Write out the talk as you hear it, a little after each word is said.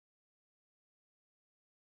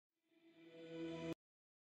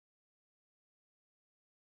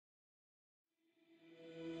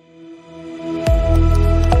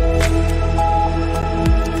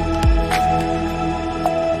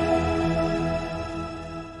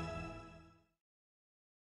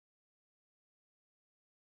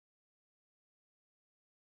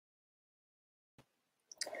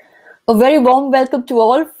A very warm welcome to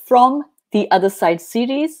all from the Other Side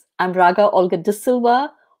series. I'm Raga Olga De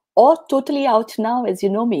Silva, or Totally Out Now, as you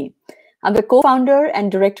know me. I'm the co founder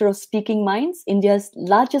and director of Speaking Minds, India's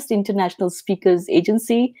largest international speakers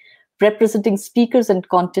agency, representing speakers and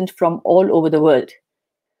content from all over the world.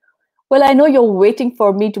 Well, I know you're waiting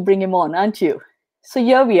for me to bring him on, aren't you? So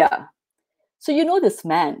here we are. So, you know this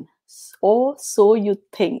man, or so you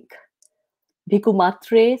think. Bhiku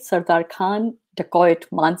Matre, Sardar Khan, Dacoit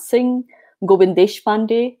Mansingh, Govind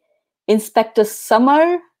Deshpande, Inspector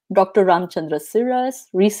Samar, Dr. Ramchandra Siras,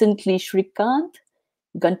 recently Shrikant,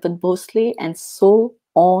 Ganpat Bhosle, and so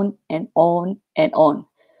on and on and on.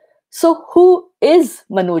 So, who is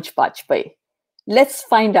Manoj Bajpayee? Let's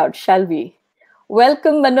find out, shall we?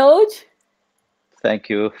 Welcome, Manoj. Thank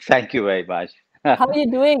you. Thank you very much. How are you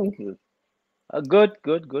doing? Good,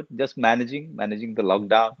 good, good. Just managing the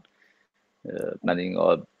lockdown, managing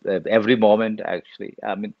every moment, actually.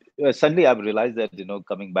 I mean, suddenly I've realized that,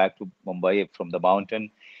 coming back to Mumbai from the mountain,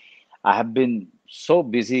 I have been so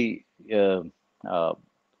busy uh,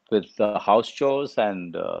 with the house chores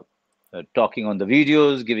and talking on the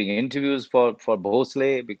videos, giving interviews for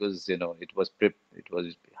Bhosle because, it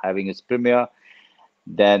was having its premiere.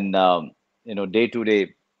 Then, day to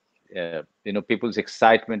day people's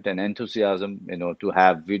excitement and enthusiasm, to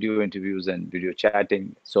have video interviews and video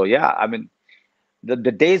chatting. So yeah, I mean, the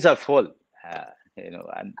days are full,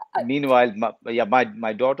 and I, meanwhile,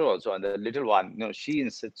 my daughter also, and the little one, she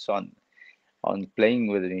insists on playing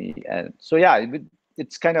with me, and so yeah,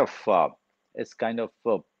 it's kind of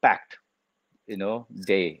packed,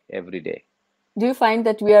 day every day. do you find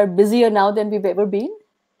that we are busier now than we've ever been?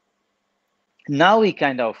 Now we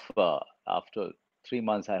kind of after 3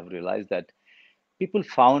 months, I have realized that people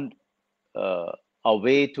found uh, a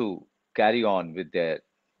way to carry on with their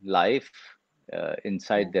life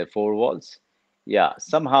inside their four walls. Yeah,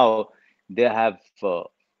 somehow they have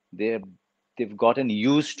they they've gotten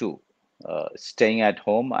used to staying at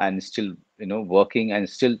home and still working and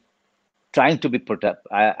still trying to be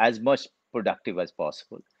as much productive as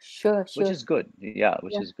possible, Sure, which sure. is good. Yeah,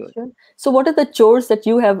 which Yeah, is good. sure. So, what are the chores that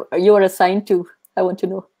you are assigned to? I want to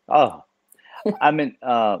know. Oh, I mean,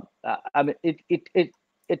 I mean,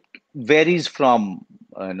 it varies from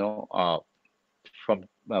from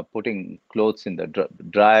putting clothes in the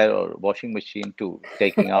dryer or washing machine to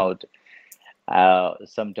taking out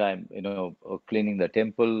sometime cleaning the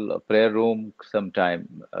temple prayer room,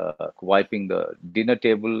 sometime wiping the dinner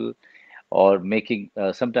table, or making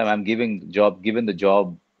sometime I'm given the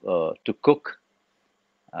job to cook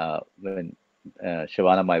when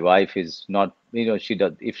Shavana, my wife, is not, she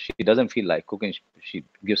does, if she doesn't feel like cooking, she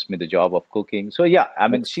gives me the job of cooking. So yeah, I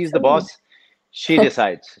mean, she's the Excellent. boss. She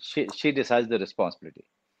decides. She decides the responsibility.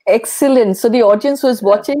 Excellent. So, the audience who is Yeah.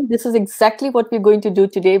 watching, this is exactly what we're going to do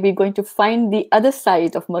today. We're going to find the other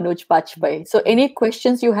side of Manoj Bajpayee. So, any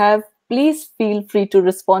questions you have, please feel free to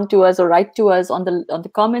respond to us or write to us on the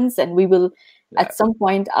comments, and we will at Right. some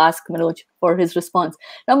point ask Manoj for his response.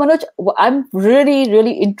 Now, Manoj, I'm really,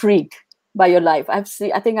 really intrigued by your life. I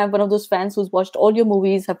think I'm one of those fans who's watched all your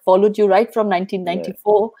movies, have followed you right from Right.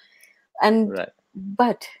 1994, and Right.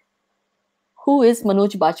 but who is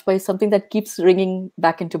Manoj Bajpayee is something that keeps ringing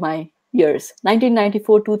back into my ears.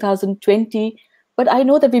 1994, 2020. But I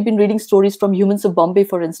know that we've been reading stories from Humans of Bombay,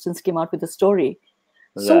 for instance, came out with a story.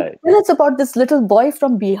 So Right. tell us about this little boy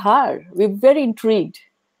from Bihar. We're very intrigued.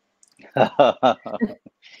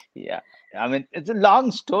 Yeah. I mean, it's a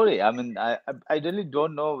long story. I mean, I really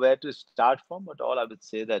don't know where to start from, but all I would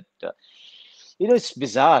say that it's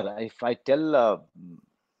bizarre. If I tell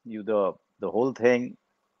you the whole thing,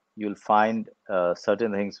 you'll find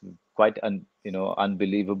certain things quite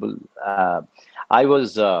unbelievable. I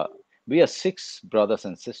was We are six brothers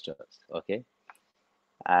and sisters, okay,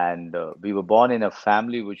 and we were born in a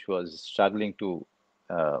family which was struggling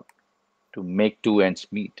uh, to make two ends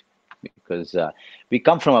meet because we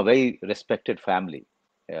come from a very respected family.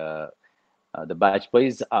 Uh, the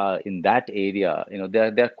Bajpayees are in that area,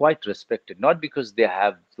 they're quite respected, not because they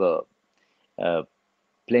have uh,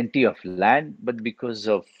 plenty of land, but because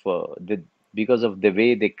of the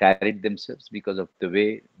way they carried themselves, because of the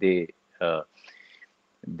way uh,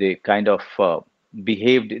 they kind of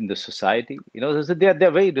behaved in the society. So they're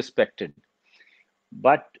very respected.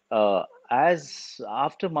 But as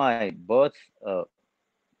after my birth,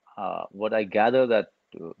 what I gather that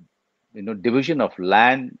division of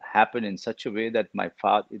land happened in such a way that my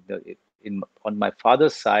father on my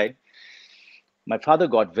father's side, my father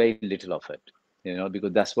got very little of it,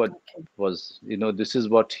 because that's what was, this is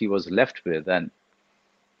what he was left with,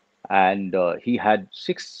 and he had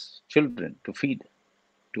six children to feed,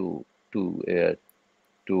 to to uh,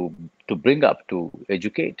 to bring up, to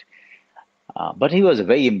educate. But he was a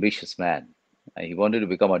very ambitious man. He wanted to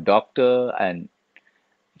become a doctor, and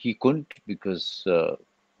he couldn't because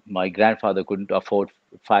my grandfather couldn't afford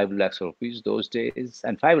 5 lakhs rupees those days,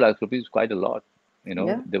 and 5 lakhs rupees quite a lot.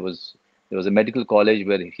 Yeah. There was a medical college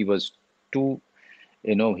where he was two.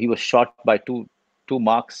 He was short by two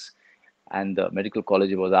marks, and the medical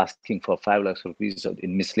college was asking for 5 lakhs rupees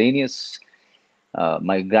in miscellaneous.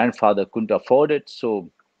 My grandfather couldn't afford it, so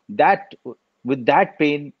that with that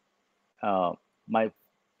pain, uh, my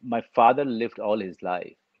my father lived all his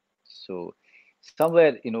life. So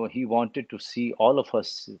somewhere, he wanted to see all of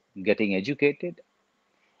us getting educated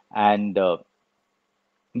and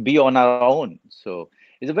be on our own. So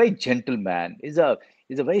he's a very gentle man. He's a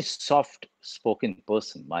very soft spoken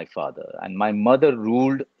person, my father. And my mother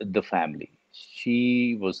ruled the family.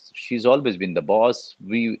 She's always been the boss.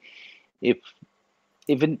 If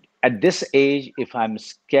Even at this age, if I'm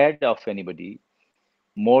scared of anybody,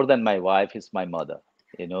 more than my wife is my mother.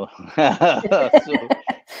 You know, so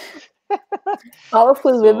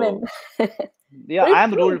Powerful women. so yeah, But it's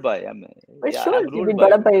I'm true. ruled by. But Yeah, sure, I'm you've ruled been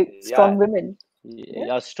brought by. up by Yeah, strong women. Yeah.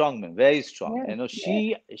 yeah, strong man, very strong. Yeah. Yeah.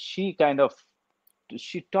 She kind of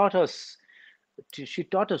she taught us she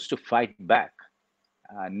taught us to fight back,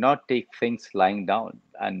 not take things lying down,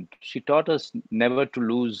 and she taught us never to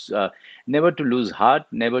lose heart,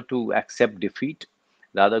 never to accept defeat,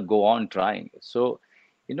 rather go on trying. So,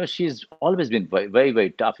 she's always been very, very, very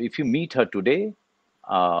tough. If you meet her today,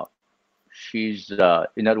 uh, she's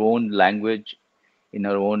in her own language, in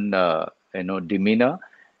her own demeanor.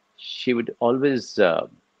 She would always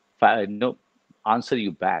answer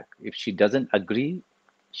you back. If she doesn't agree,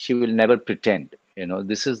 she will never pretend.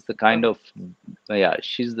 This is the kind Oh, of yeah,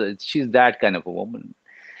 she's that kind of a woman.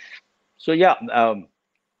 So yeah,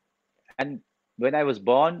 and when I was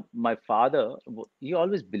born, my father, he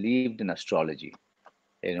always believed in astrology.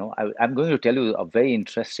 I'm going to tell you a very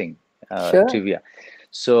interesting sure. trivia.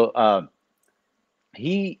 So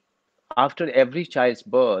he, after every child's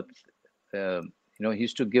birth, he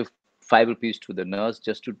used to give 5 rupees to the nurse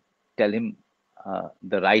just to tell him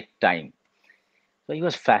the right time. So he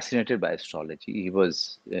was fascinated by astrology. He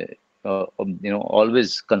was,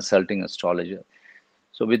 always consulting astrologer.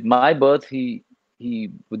 So with my birth, he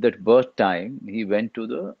with that birth time, he went to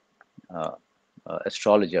the uh,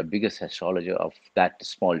 astrologer, biggest astrologer of that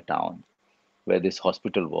small town where this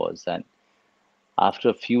hospital was. And after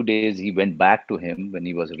a few days, he went back to him when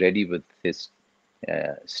he was ready with his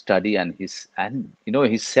study, and he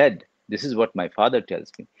said, "This is what my father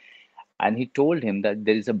tells me." And he told him that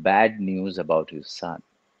there is a bad news about his son.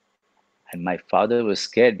 And my father was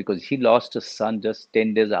scared because he lost his son just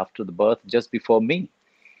 10 days after the birth, just before me.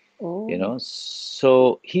 Oh.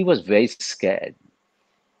 So he was very scared.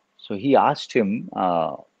 So he asked him,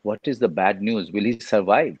 "What is the bad news? Will he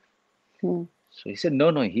survive?" Hmm. So he said, "No,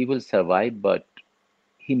 no, he will survive, but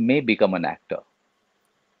he may become an actor."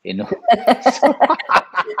 You know, so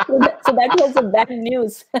So that was the bad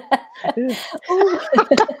news. Oh,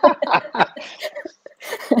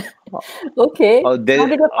 okay. oh, So how there,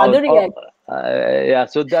 did your oh, father oh, react? yeah.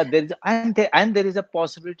 So that there is, and there is a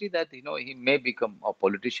possibility that he may become a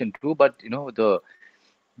politician too. But the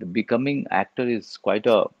becoming actor is quite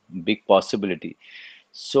a big possibility.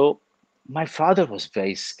 So my father was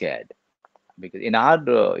very scared because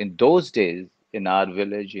in those days, in our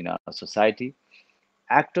village, in our society,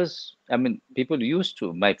 actors, I mean, people used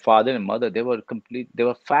to, my father and mother, they were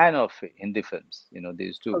fan of Hindi films. They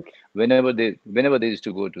used to, Okay. whenever they used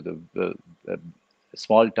to go to the uh,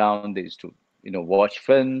 small town, they used to, watch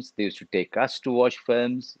films. They used to take us to watch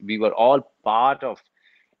films. We were all part of,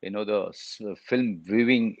 the film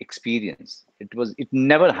viewing experience. It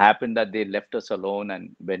never happened that they left us alone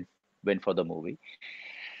and went for the movie.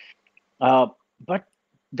 uh, but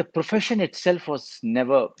the profession itself was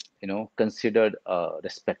never, considered a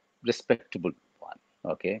respectable one.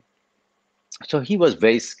 Okay, so he was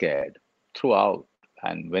very scared throughout.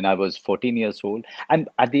 And when I was 14 years old, and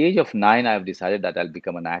at the age of 9, I've decided that I'll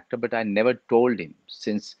become an actor. But I never told him,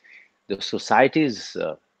 since the society's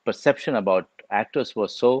perception about actors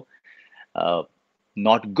was so uh,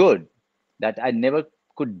 not good, that I never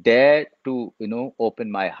could dare to,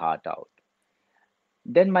 open my heart out.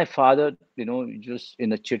 Then my father, just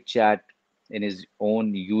in a chit chat, in his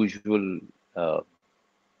own usual, uh,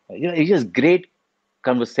 he's a great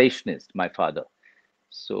conversationist, my father.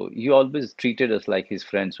 So he always treated us like his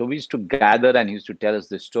friends. So we used to gather, and he used to tell us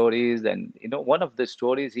the stories. And one of the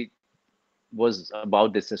stories he was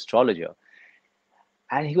about this astrologer,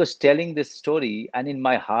 and he was telling this story, and in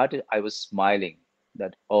my heart I was smiling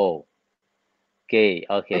that, oh, okay,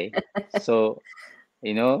 okay. So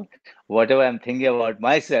you know, whatever I'm thinking about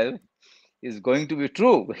myself is going to be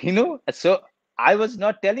true, you know. So I was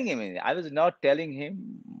not telling him anything. I was not telling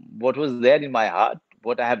him what was there in my heart,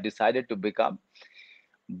 what I have decided to become.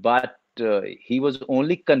 But he was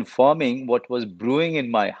only confirming what was brewing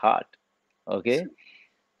in my heart. Okay.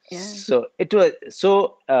 Yeah. So it was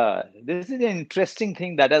so this is an interesting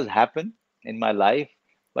thing that has happened in my life,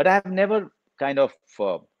 but I have never kind of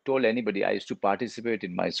told anybody. I used to participate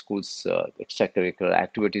in my school's extracurricular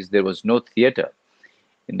activities. There was no theater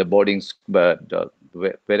in the but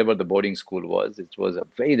wherever the boarding school was, it was a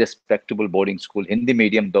very respectable boarding school, Hindi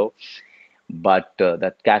medium though, but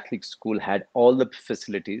that Catholic school had all the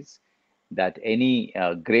facilities that any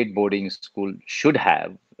great boarding school should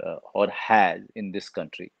have or has in this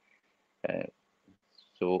country. Uh,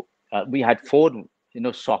 so we had four,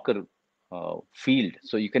 soccer field.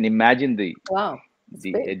 So you can imagine Wow, it's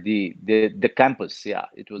big. the campus. Yeah,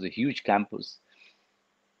 it was a huge campus.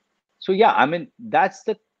 So yeah, I mean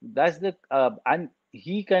and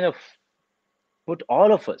he kind of put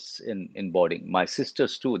all of us in boarding. My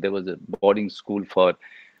sisters too. There was a boarding school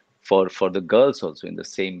for the girls also in the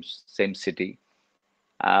same city.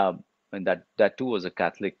 And that too was a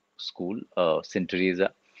Catholic school, Saint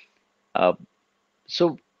Teresa. Uh,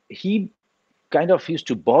 so he kind of used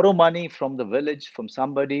to borrow money from the village from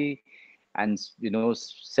somebody, and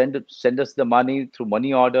send us the money through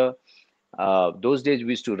money order. Those days we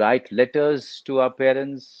used to write letters to our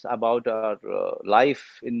parents about our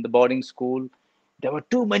life in the boarding school. There were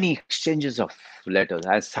too many exchanges of letters.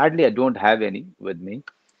 I sadly I don't have any with me.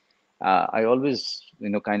 I always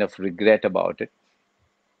kind of regret about it.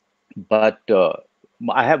 But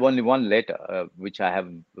I have only one letter which I have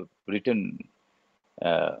written,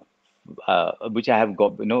 uh, which I have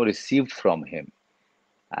got received from him.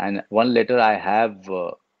 And one letter I have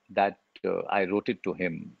that I wrote it to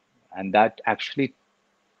him, and that actually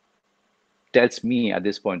tells me at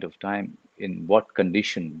this point of time in what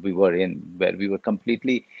condition we were in, where we were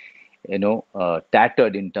completely,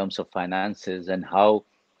 tattered in terms of finances and how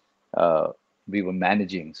uh, we were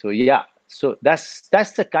managing. So yeah, so that's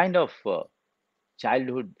the kind of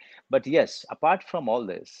childhood. But yes, apart from all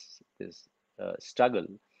this struggle,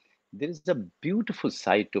 there is a beautiful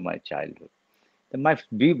side to my childhood. And my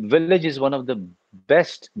village is one of the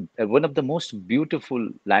best, one of the most beautiful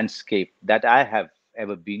landscape that I have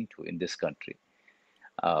ever been to in this country.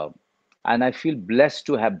 uh, and I feel blessed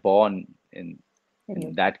to have born And in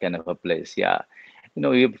you, that kind of a place. Yeah,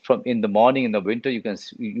 from in the morning in the winter,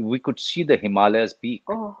 we could see the Himalayas peak.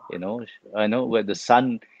 oh, I know where the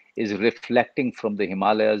sun is reflecting from the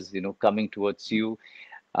Himalayas, coming towards you,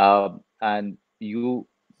 and and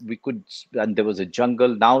there was a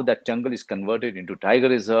jungle. Now that jungle is converted into tiger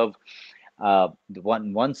reserve.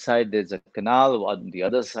 One side there's a canal, on the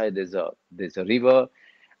other side there's a river.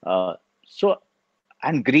 So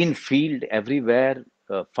and green field everywhere,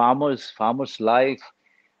 farmers life.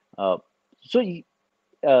 uh, so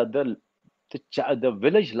the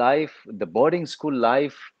village life, the boarding school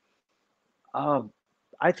life, uh,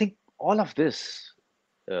 I think all of this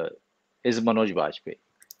uh, is Manoj Bajpayee,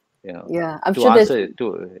 yeah. I'm to sure answer it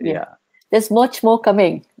to. yeah, Yeah, there's much more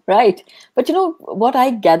coming, right? But what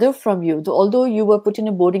I gather from you, although you were put in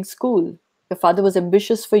a boarding school, your father was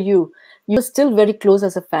ambitious for you. You were still very close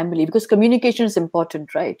as a family because communication is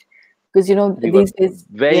important, right? Because we were these days,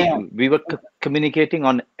 very yeah, we were communicating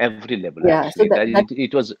on every level, yeah. actually. So That that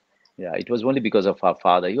it was, yeah, it was only because of our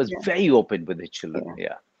father. He was yeah. very open with his children.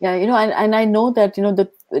 Yeah. Yeah. Yeah, and I know that,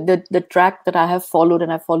 the track that I have followed,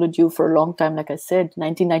 and I followed you for a long time, like I said,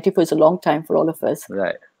 1994 is a long time for all of us.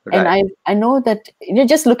 Right, And right, I know that,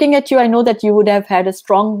 just looking at you, I know that you would have had a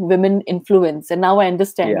strong women influence. And now I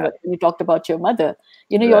understand yeah, when you talked about your mother.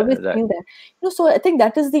 You right, always right, feel that. So I think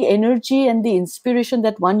that is the energy and the inspiration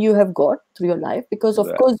that one you have got through your life. Because of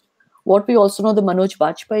right, course, what we also know, the Manoj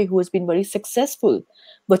Bajpayee, who has been very successful,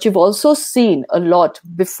 but you've also seen a lot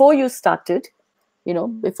before you started,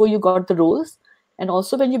 before you got the roles, and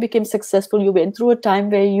also when you became successful, you went through a time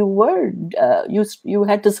where you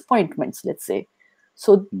had disappointments, let's say.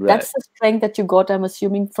 So right. that's the strength that you got, I'm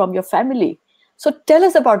assuming, from your family. So tell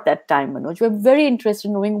us about that time, Manoj. We're very interested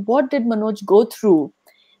in knowing, what did Manoj go through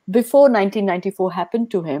before 1994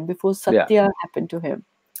 happened to him, before Yeah. Satya happened to him.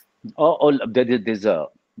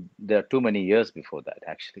 There are too many years before that,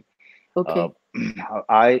 actually. Uh, Okay.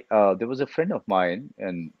 there was a friend of mine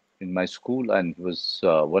in my school, and he was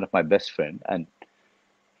one of my best friend, and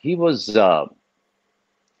he was,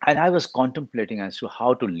 and I was contemplating as to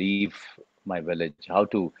how to leave my village, how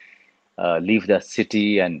to leave the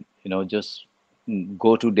city, and just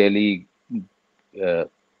go to Delhi, uh,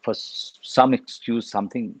 for some excuse,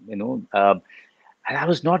 something. and I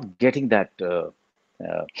was not uh,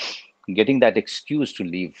 getting that excuse to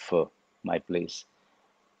leave my place.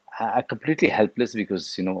 I completely helpless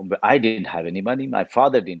because I didn't have any money. My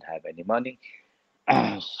father didn't have any money.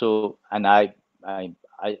 So and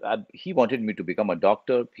he wanted me to become a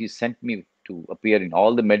doctor. He sent me to appear in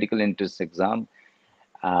all the medical entrance exam.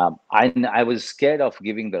 I was scared of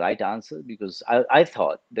giving the right answer because I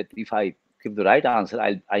thought that if I give the right answer,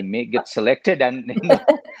 I may get selected, and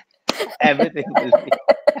everything will be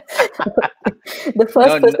The no,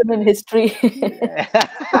 first no. person in history.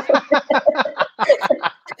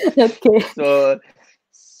 Okay.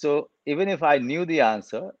 So even if I knew the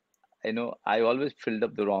answer, I always filled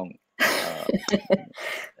up the wrong. Uh,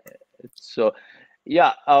 so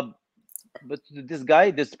yeah, but this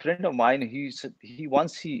guy, this friend of mine, he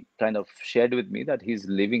kind of shared with me that he's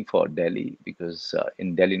leaving for Delhi because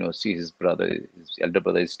in Delhi University his elder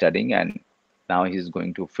brother is studying, and now he's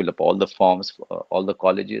going to fill up all the forms for all the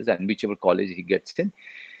colleges, and whichever college he gets in,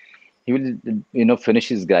 he will finish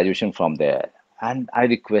his graduation from there. And I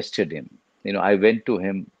requested him. I went to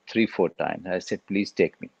him 3 4 times. I said, please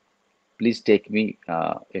take me.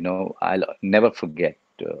 I'll never forget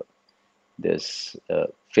this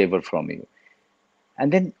favor from you.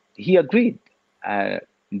 And then he agreed.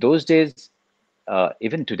 Those days,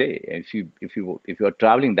 even today, if you are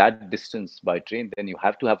traveling that distance by train, then you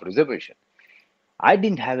have to have reservation. I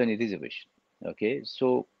didn't have any reservation. Okay,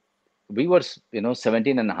 so we were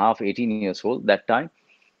 17 and a half, 18 years old that time.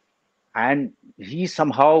 And he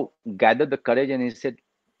somehow gathered the courage and he said,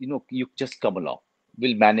 you just come along,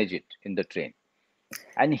 we'll manage it in the train.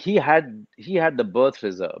 And he had the berth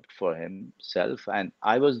reserved for himself, and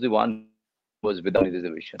I was the one who was without any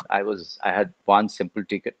reservation. I had one simple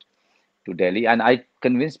ticket to Delhi, and I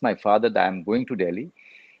convinced my father that I'm going to Delhi,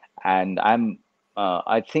 and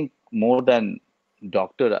I think more than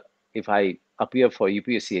doctor, if I appear for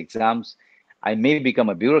UPSC exams, I may become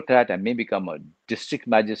a bureaucrat, I may become a district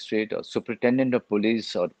magistrate or superintendent of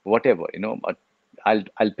police or whatever, but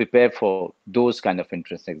I'll prepare for those kind of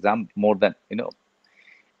entrance exam more than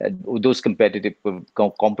uh, those competitive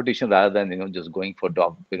competition, rather than just going for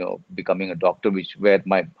becoming a doctor, which where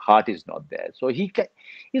my heart is not there. So he's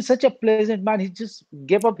such a pleasant man. He just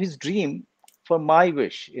gave up his dream for my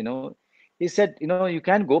wish. He said, you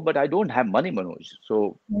can go, but I don't have money, Manoj,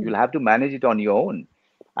 so you'll have to manage it on your own.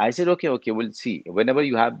 I said, okay, okay, we'll see. Whenever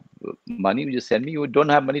you have money, you just send me. You don't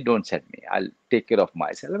have money, don't send me. I'll take care of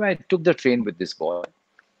myself. And I took the train with this boy.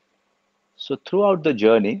 So throughout the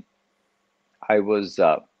journey, I was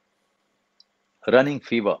running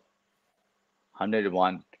fever,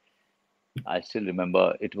 101. I still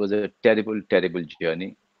remember it was a terrible, terrible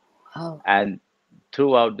journey. Wow. And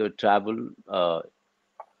throughout the travel,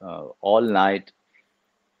 all night,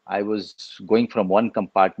 I was going from one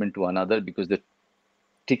compartment to another because the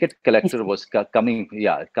ticket collector was coming.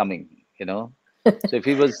 Yeah, coming, you know. So if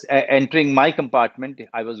he was entering my compartment,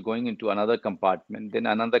 I was going into another compartment, then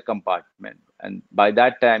another compartment. And by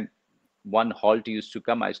that time, one halt used to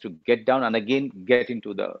come. I used to get down and again get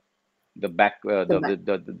into the back, The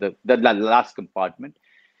back. the last compartment.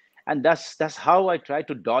 And that's how I tried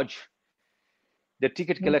to dodge the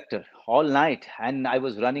ticket collector all night, and I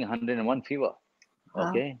was running 101 fever. Wow.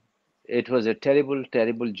 Okay, it was a terrible,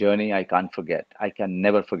 terrible journey. I can't forget. I can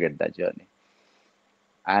never forget that journey.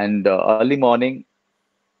 And early morning,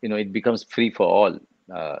 it becomes free for all.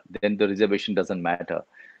 Then the reservation doesn't matter.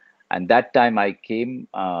 And that time I came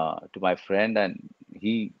to my friend, and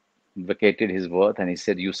he vacated his berth, and he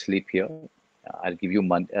said, "You sleep here. I'll give you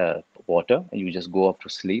water, and you just go off to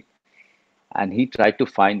sleep." And he tried to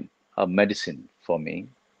find a medicine for me,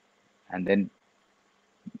 and then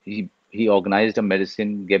he organized a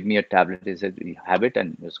medicine, gave me a tablet. He said, "You have it,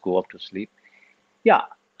 and just go off to sleep." Yeah.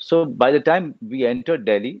 So by the time we entered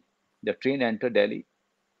Delhi, the train entered Delhi.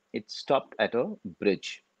 It stopped at a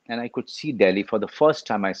bridge, and I could see Delhi for the first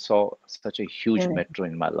time. I saw such a huge Yeah. metro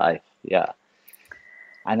in my life. Yeah,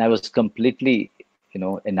 and I was completely,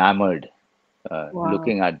 enamored, Wow.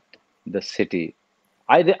 looking at the city.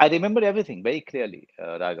 I remember everything very clearly,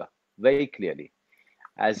 Raga, very clearly,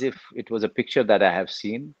 as if it was a picture that I have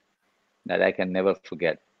seen that I can never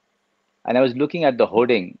forget. And I was looking at the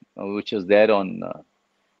hoarding, which was there on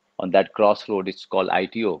that crossroad. It's called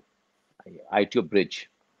ITO Bridge.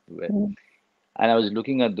 Mm. And I was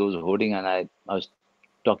looking at those hoarding, and I was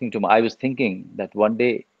I was thinking that one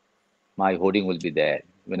day my hoarding will be there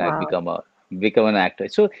when I Wow. become an actor.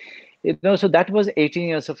 So, so that was 18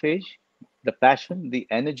 years of age, the passion, the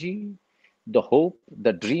energy, the hope,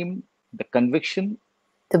 the dream, the conviction,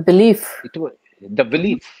 The belief. it was the Mhm.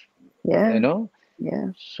 belief, you Yeah. know. Yeah.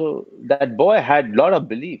 So that boy had lot of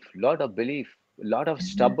belief, lot of belief. lot of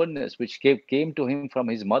stubbornness which came to him from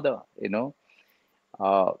his mother.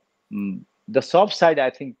 Uh, the soft side, I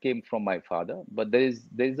think, came from my father, but there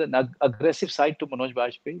is an aggressive side to Manoj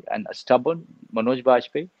Bajpayee, and a stubborn Manoj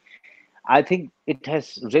Bajpayee. I think it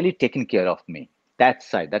has really taken care of me. That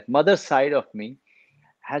side, that mother side of me,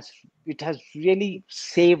 has it has really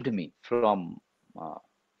saved me uh,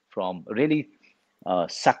 from really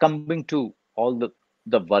succumbing to all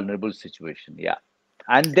the vulnerable situation. Yeah,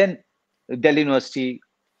 and then Delhi University,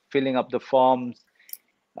 filling up the forms,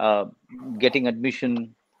 uh, getting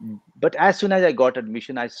admission. But as soon as I got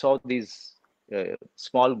admission, I saw these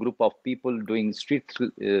small group of people doing street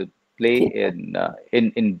play in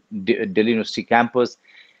Delhi University campus.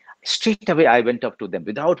 Straight away, I went up to them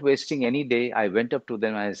without wasting any day. I went up to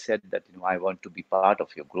them and I said that, I want to be part of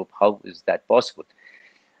your group. How is that possible?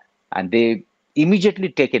 And they immediately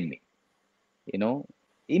taken me. You know,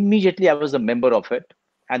 Immediately I was a member of it,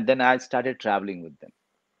 and then I started traveling with them.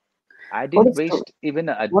 I What a didn't story. waste even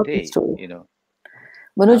a What a day. story. You know,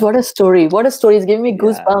 Manoj, huh? what a story. What a story. It's giving me Yeah.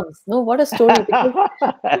 goosebumps. No, what a story. Because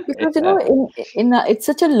Yeah. it's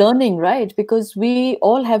such a learning, right? Because we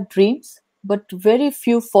all have dreams, but very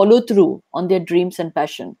few follow through on their dreams and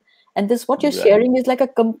passion. And this, what you're Right. sharing, is like a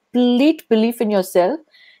complete belief in yourself.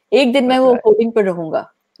 एक दिन मैं वो Right. coding पे रहूंगा.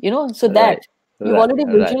 So that Right. you've Right. already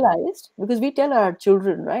Right. visualized, because we tell our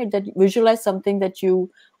children, right, that visualize something that you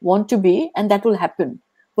want to be, and that will happen.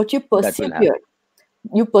 But you That will happen. persevered.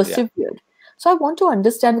 You Yeah. persevered. So I want to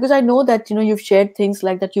understand, because I know that you've shared things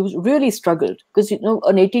like that. You really struggled, because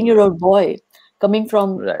an 18-year-old boy coming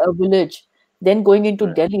from Right. a village, then going into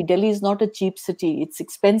Right. Delhi. Delhi is not a cheap city. It's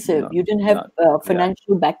expensive. No. You didn't have Not. Yeah.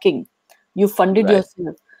 financial backing. You funded Right.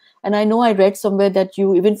 yourself. And I know I read somewhere that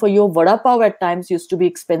you, even for your vada pav at times, used to be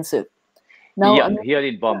expensive. Now, Yeah. Here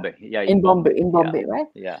in Bombay. Yeah. In in Bombay. Yeah. Bombay, right?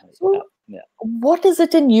 Yeah. Yeah. So Yeah. what is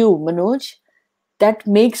it in you, Manoj, that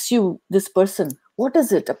makes you this person? What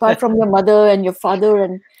is it, apart from your mother and your father?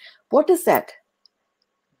 And what is that?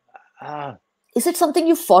 Ah. Is it something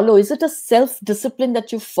you follow? Is it a self discipline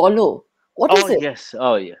that you follow? What Oh is it? yes.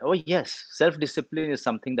 Oh yeah. Oh yes. Self-discipline is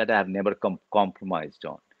something that I have never compromised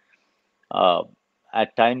on. Uh,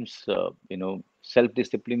 at times,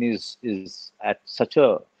 self-discipline is at such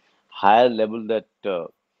a higher level that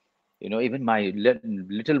even my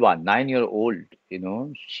little one, 9-year-old,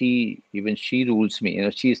 she rules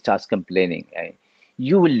me. She starts complaining.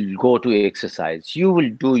 You will go to exercise. You will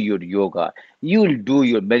do your yoga. You will do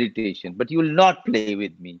your meditation, but you will not play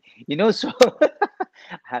with me. So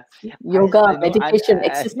I, Yoga, and meditation,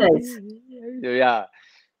 exercise. yeah.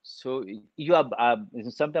 So you are.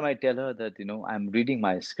 Sometimes I tell her that I'm reading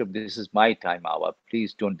my script. This is my time hour.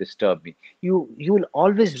 Please don't disturb me. You will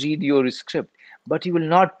always read your script, but you will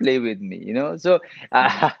not play with me. So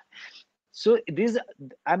so this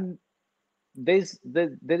I'm there is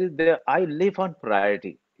there. I live on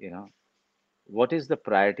priority. What is the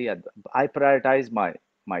priority? I prioritize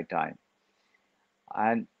my time,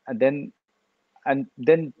 and then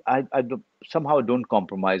I somehow don't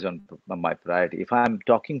compromise on my priority. If I'm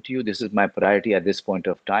talking to you, this is my priority at this point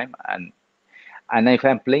of time, and if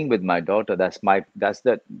I'm playing with my daughter, that's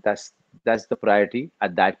the priority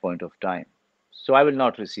at that point of time. So I will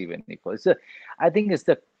not receive any call. I think it's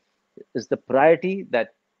the priority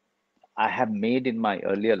that I have made in my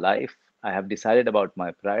earlier life. I have decided about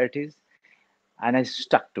my priorities, and I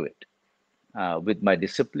stuck to it with my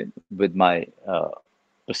discipline, with my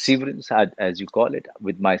perseverance, as you call it,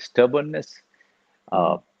 with my stubbornness.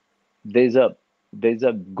 Mm. Uh, there's a there's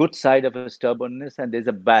a good side of a stubbornness, and there's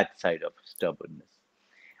a bad side of stubbornness.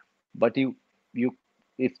 But you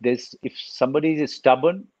if somebody is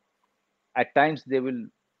stubborn, at times they will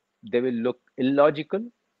look illogical,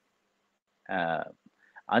 uh,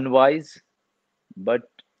 unwise. But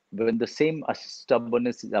when the same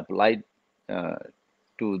stubbornness is applied uh,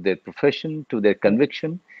 to their profession, to their Yeah.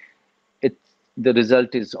 conviction, it the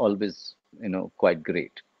result is always quite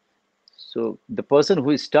great. So the person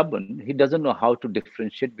who is stubborn, he doesn't know how to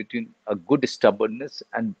differentiate between a good stubbornness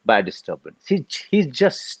and bad stubbornness. He's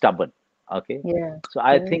just stubborn. Okay. Yeah. So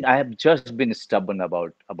I Yeah. think I have just been stubborn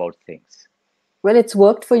about things. Well, it's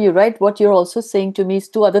worked for you, right? What you're also saying to me is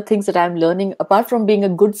two other things that I'm learning, apart from being a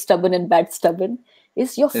good stubborn and bad stubborn,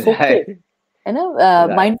 is your focus. Right.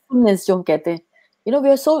 Right. Mindfulness, जो हम कहते हैं. We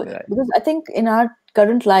are so, Right. because I think in our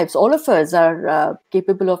current lives, all of us are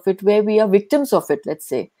capable of it, where we are victims of it, let's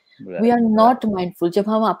say. We Right. are Right. not mindful. जब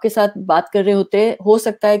हम आपके साथ बात कर रहे होते हैं, हो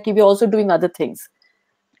सकता है कि we are also doing other things.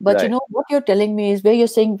 But Right. what you're telling me is, where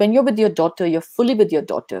you're saying when you're with your daughter, you're fully with your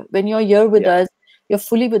daughter. When you're here with Yeah. us, you're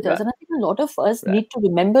fully with us. Right. And I think a lot of us Right. need to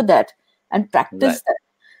remember that and Right. practice that.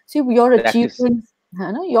 See, your Practice. achievements.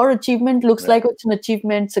 Your achievement looks Right. like it's an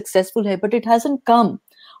achievement, successful hai, but it hasn't come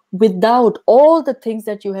without all the things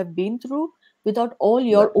that you have been through, without all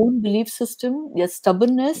your Right. own belief system, your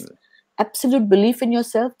stubbornness, absolute belief in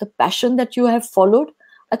yourself, the passion that you have followed.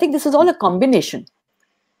 I think this is all a combination,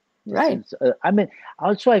 This right? is, I mean,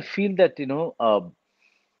 also I feel that,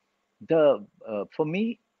 the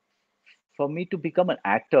for me to become an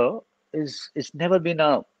actor is it's never been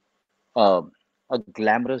a, a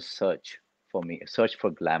glamorous search for me, a search for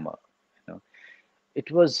glamour. You know,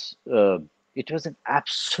 it was it was an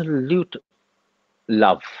absolute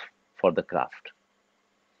love for the craft.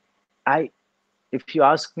 I, if you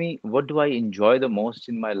ask me, what do I enjoy the most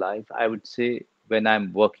in my life? I would say when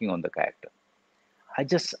I'm working on the character. I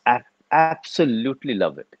just absolutely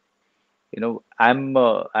love it.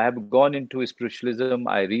 I have gone into spiritualism.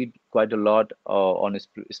 I read quite a lot on a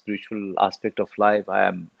spiritual aspect of life. I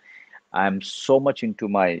am so much into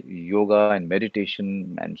my yoga and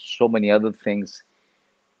meditation and so many other things.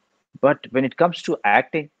 But when it comes to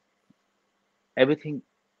acting, everything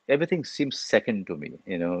everything seems second to me.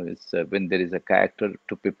 It's when there is a character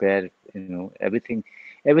to prepare. Everything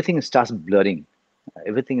starts blurring.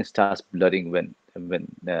 Everything starts blurring when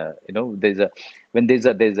there's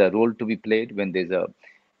a role to be played, when there's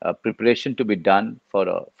a preparation to be done for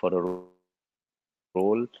a role. And when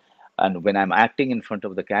I'm acting in front of the camera, when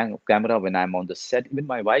I'm on the set, even my wife says,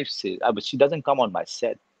 but she doesn't come on my set,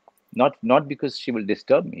 not because she will disturb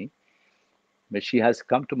me, but she has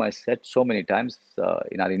come to my set so many times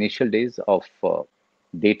in our initial days of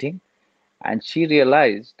dating, and she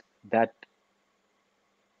realized that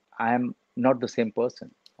I am not the same person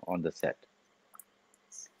on the set.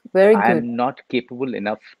 Very I good. am not capable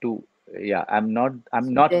enough to, yeah, I'm So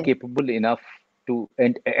not there. capable enough to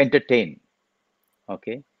entertain.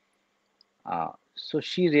 Okay. So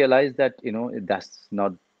she realized that, that's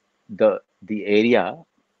not the area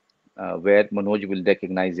where Manoj will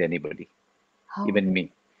recognize anybody, Oh, even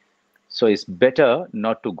me. So it's better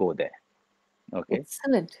not to go there. Okay.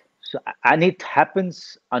 excellent. So, and it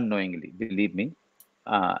happens unknowingly, believe me.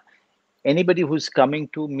 Uh, Anybody who's coming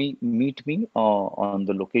to meet me on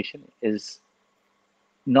the location is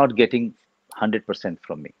not getting 100%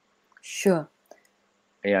 from me. Sure,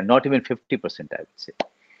 Yeah, not even 50%, I would say.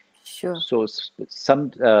 sure. So some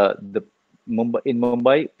the Mumbai in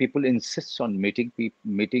Mumbai, people insist on meeting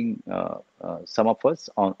some of us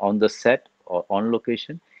on the set or on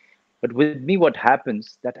location. But with me, what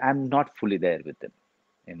happens that I'm not fully there with them.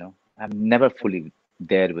 I'm never fully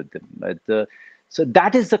there with them. So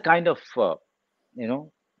that is the kind of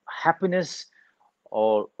happiness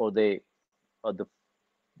or or the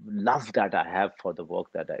love that I have for the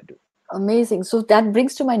work that I do. Amazing. So that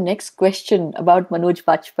brings to my next question about Manoj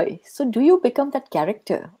Bajpayee. So do you become that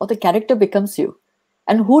character or the character becomes you?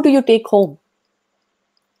 And who do you take home?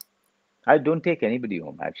 I don't take anybody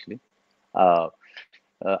home actually, uh,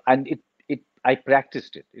 and I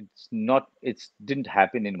practiced it. It didn't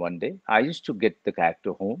happen in one day. I used to get the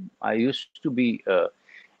character home. I used to be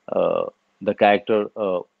the character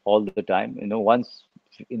all the time. Once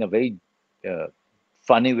in a very uh,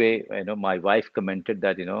 funny way, my wife commented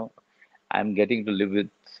that I'm getting to live with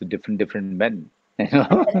different men. You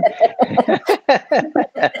know,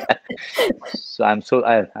 so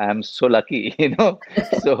I am so lucky.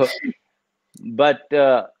 So but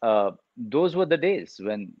those were the days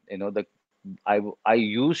when I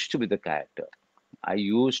used to be the character. I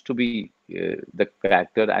used to be the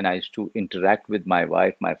character, and I used to interact with my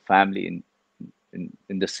wife, my family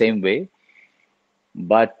in the same way.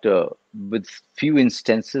 But with few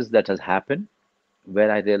instances that has happened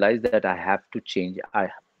where I realized that I have to change.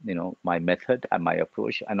 My method and my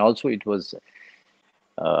approach, and also it was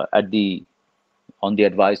at the on the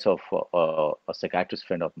advice of a psychiatrist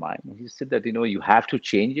friend of mine. He said that you have to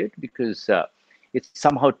change it because it's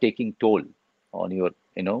somehow taking toll on your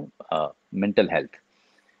mental health.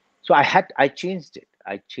 So I changed it.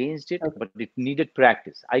 I changed it, Okay. but it needed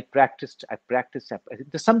practice. I practiced.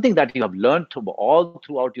 There's something that you have learned all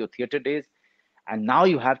throughout your theater days, and now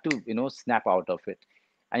you have to snap out of it,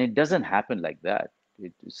 and it doesn't happen like that.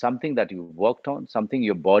 It's something that you worked on, something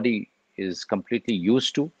your body is completely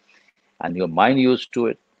used to, and your mind used to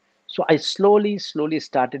it. So I slowly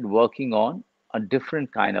started working on a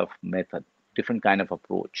different kind of method, different kind of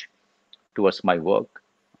approach towards my work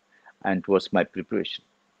and towards my preparation.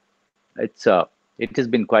 It has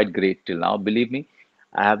been quite great till now. Believe me,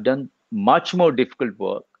 I have done much more difficult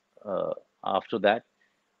work after that,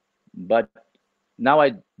 but now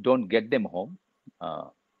I don't get them home. Uh,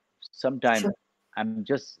 Sometime Sure.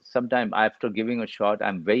 sometime after giving a shot,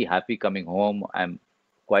 I'm very happy coming home. I'm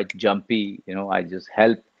quite jumpy. I just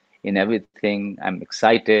help. in everything. I'm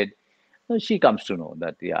excited. So she comes to know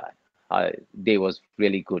that, yeah, day was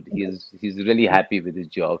really good. He's really happy with his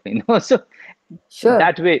job, So Sure.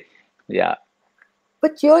 that way, yeah,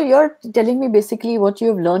 But you're telling me basically what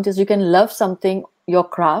you've learned is you can love something, your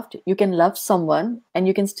craft, you can love someone, and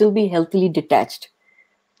you can still be healthily detached,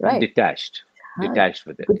 right? detached, Huh. detached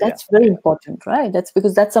with it. But Yeah, that's very yeah, important, right? That's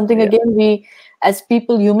because that's something yeah. again we as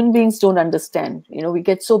people, human beings don't understand. We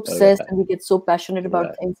get so obsessed Right, and we get so passionate about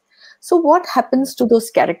right. things. So what happens to those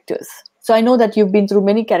characters? So I know that you've been through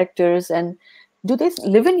many characters, and do they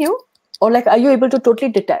live in you? Or like are you able to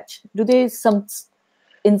totally detach? Do they some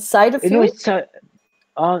inside of you? It's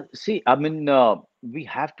see, I mean, we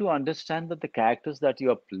have to understand that the characters that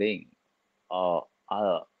you are playing, uh,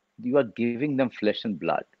 you are giving them flesh and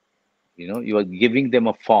blood. You are giving them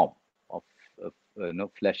a form of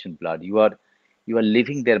flesh and blood. You are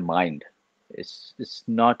living their mind. It's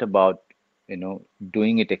not about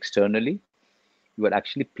doing it externally. You are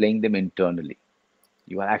actually playing them internally.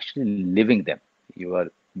 You are actually living them. You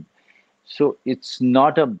are so it's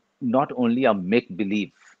not only a make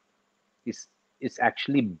believe. It's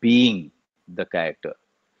actually being the character.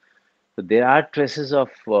 So there are traces of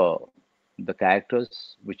the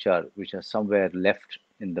characters which are somewhere left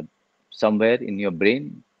somewhere in your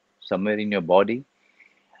brain, somewhere in your body,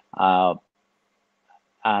 uh,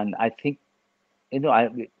 and I think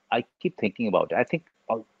I keep thinking about it. I think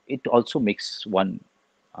it also makes one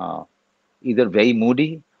uh, either very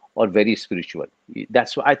moody or very spiritual.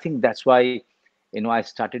 I think that's why I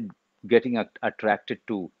started getting attracted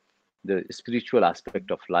to the spiritual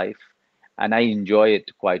aspect of life, and I enjoy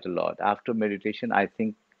it quite a lot. After meditation, I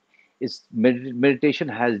think meditation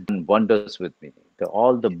has done wonders with me.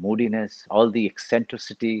 All the moodiness, all the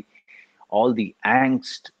eccentricity, all the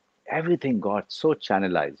angst, everything got so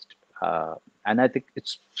channelized. And I think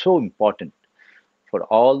it's so important for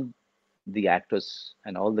all the actors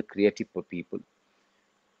and all the creative people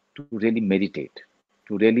to really meditate,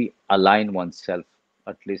 to really align oneself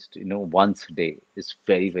at least once a day is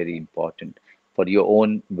very, very important for your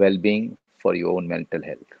own well-being, for your own mental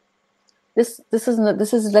health. This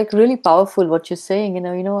is like really powerful what you're saying.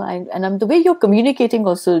 And the way you're communicating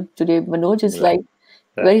also today, Manoj, is Right, like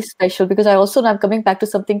right. very special because I'm coming back to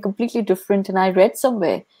something completely different. And I read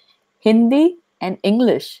somewhere Hindi and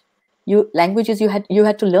English, languages you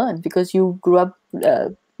had to learn because you grew up,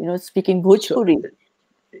 speaking So Bhojpuri.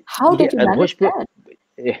 How yeah, did you manage Bhojpuri,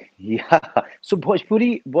 that? yeah. So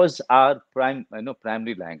Bhojpuri was our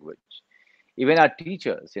primary language. Even our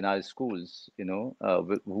teachers in our schools,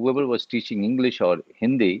 whoever was teaching English or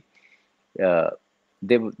Hindi, uh,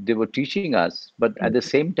 they were teaching us, but at the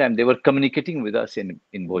same time they were communicating with us in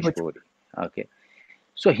Bhojpuri. Bhojpuri. Okay,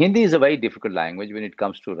 so Hindi is a very difficult language when it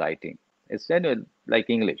comes to writing. It's like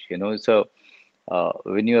English. When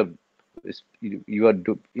you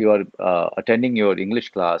are attending your English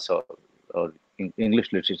class or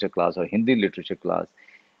English literature class or Hindi literature class,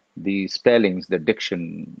 the spellings, the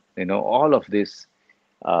diction, all of this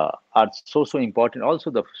are so important.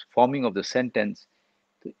 Also, the forming of the sentence.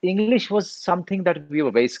 English was something that we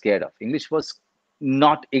were very scared of. English was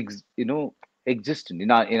not existent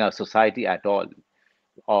in our society at all.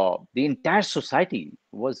 The entire society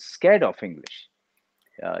was scared of English.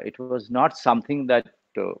 It was not something that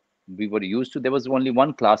we were used to. There was only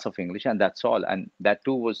one class of English, and that's all. And that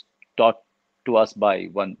too was taught to us by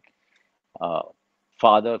one uh,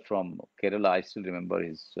 father from Kerala. I still remember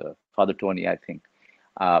his father Tony, I think.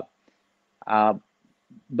 Uh, uh,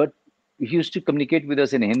 but he used to communicate with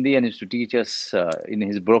us in Hindi and used to teach us in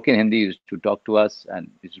his broken Hindi. He used to talk to us and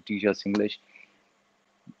used to teach us English.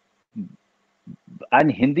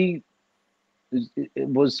 And Hindi it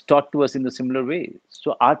was taught to us in the similar way.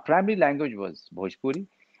 So our primary language was Bhojpuri.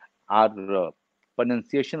 Our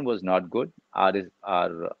pronunciation was not good. Our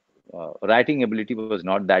writing ability was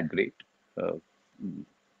not that great uh,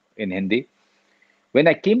 in Hindi. When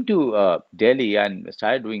I came to Delhi and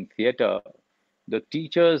started doing theater, the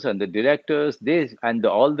teachers and the directors,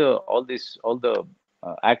 all the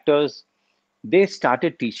actors, they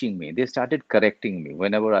started teaching me. They started correcting me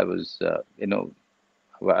whenever I was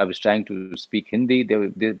trying to speak Hindi.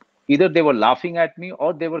 Either they were laughing at me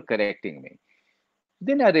or they were correcting me.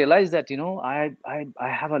 Then I realized that I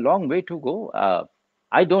have a long way to go.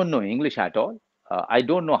 I don't know English at all. I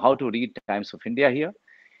don't know how to read Times of India here.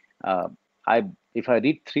 Uh, I if I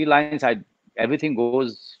read three lines, I everything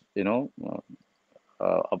goes it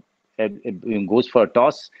goes for a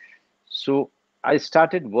toss. So I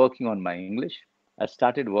started working on my English. I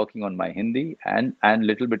started working on my Hindi and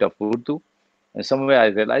little bit of Urdu. And somewhere I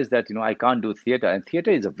realized that I can't do theater, and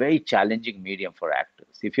theater is a very challenging medium for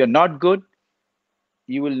actors. If you're not good,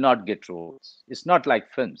 you will not get roles. It's not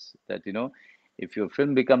like films that, if your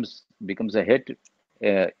film becomes a hit,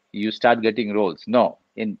 you start getting roles. No,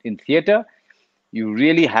 in theater, you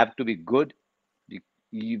really have to be good.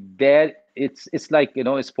 There, it's like,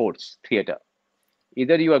 sports theater.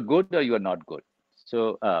 Either you are good or you are not good. So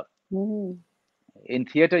in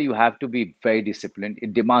theater, you have to be very disciplined.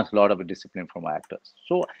 It demands a lot of discipline from actors.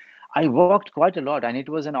 So I worked quite a lot, and it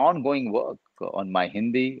was an ongoing work on my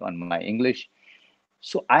Hindi, on my English.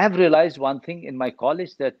 So I have realized one thing in my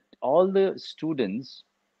college, that all the students,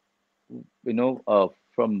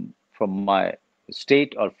 from my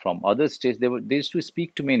state or from other states, they used to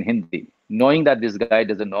speak to me in Hindi, knowing that this guy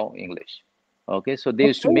doesn't know English. Okay, so they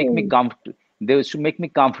used to make me Okay. they used to make me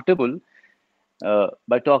comfortable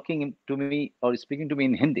by talking to me or speaking to me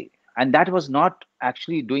in Hindi, and that was not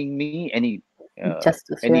actually doing me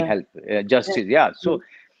Justice, any yeah. help, justice. Yeah, so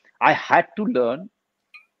I had to learn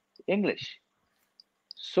English.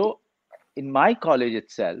 So in my college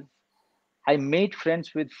itself, I made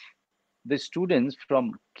friends with the students from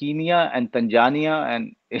Kenya and Tanzania,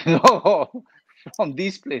 and from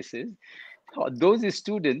these places. Those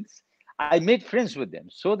students, I made friends with them,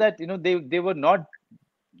 so that they were not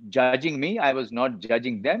judging me. I was not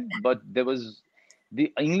judging them, but the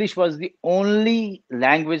English was the only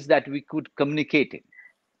language that we could communicate in.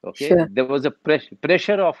 Okay, Sure. there was a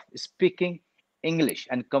pressure of speaking English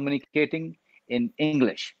and communicating in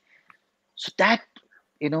English. So that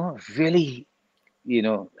really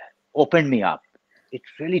opened me up. It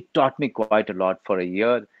really taught me quite a lot for a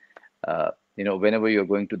year. Whenever you're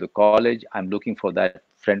going to the college, I'm looking for that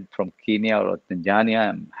friend from Kenya or Tanzania.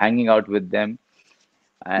 I'm hanging out with them,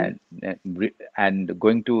 and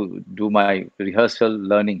going to do my rehearsal,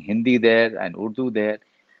 learning Hindi there and Urdu there,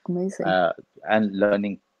 Amazing. and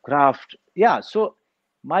learning craft. Yeah, so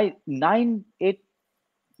my 9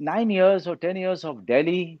 years or 10 years of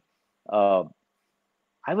Delhi, uh,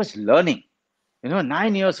 I was learning.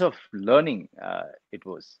 9 years of learning.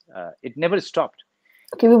 It never stopped.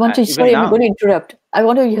 Okay, we want to, Even sorry, I'm going now. to interrupt. I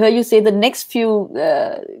want to hear you say the next few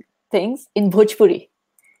things in Bhojpuri.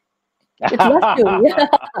 We'd love to. Yeah.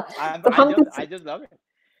 I'm, तो I हम just कुछ, I just love it.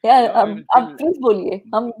 yeah, Even आप till please बोलिए,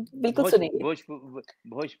 हम बिल्कुल भोज सुनेंगे.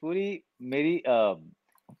 भोजपुरी मेरी अ,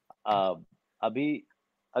 अभी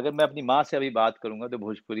अगर मैं अपनी माँ से अभी बात करूंगा तो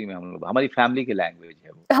भोजपुरी में हम लोग, हमारी फैमिली की लैंग्वेज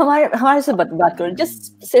है वो. हमारे से बात करो.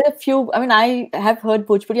 Just say a few. I mean, I have heard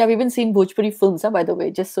Bhojpuri. I've even seen Bhojpuri films, by the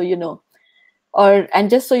way, just so you know. And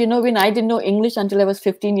just so you know, when I didn't know English until I was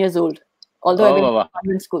 15 years old, although I O went to Baba.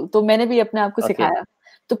 convent school, तो मैंने भी अपने आप को okay. सिखाया.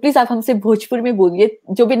 तो please आप हमसे भोजपुरी में बोलिए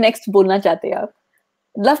जो भी नेक्स्ट बोलना चाहते हैं आप.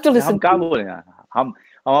 Love to हम listen क्या to you. बोले हैं? हम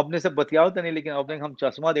अपने से बतियाओ तो नहीं, लेकिन अपने हम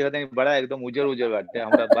चश्मा देखते हैं, बड़ा एकदम उजर उजर बाटे,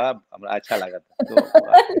 हमरा अच्छा लगा था.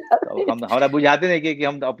 तो हम हमरा बुझाते नहीं कि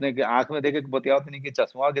हम अपने आंख में देखे बतियाओ तो नहीं, कि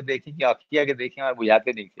चश्मा के देखी कि अखिया के देखी, हमारा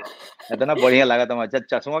बुझाते नहीं के. इतना बढ़िया लगा था. अच्छा,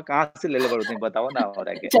 चश्मा कहाँ से ले ले बड़ो, बताओ ना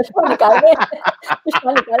हमरा के. चश्मा निकाल दे,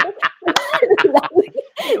 चश्मा निकाल दे.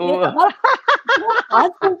 ये आप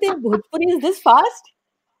फास्ट बोलते हैं Bhojpuri. Is this fast?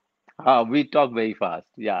 We talk very fast.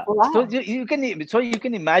 Yeah. So Wow, you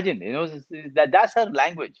can imagine, that's our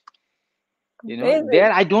language. amazing.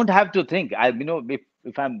 There I don't have to think.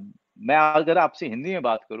 If मैं अगर आपसे हिंदी में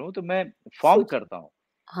बात करूं तो मैं फॉर्म सोच, करता हूँ.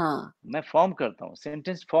 हाँ. मैं फॉर्म करता हूँ,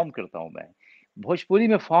 सेंटेंस फॉर्म करता हूँ मैं. भोजपुरी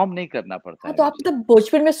में फॉर्म नहीं करना पड़ता हाँ, है तो आप मुझे. मतलब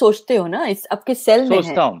भोजपुरी में सोचते हो ना, इस आपके सेल में है.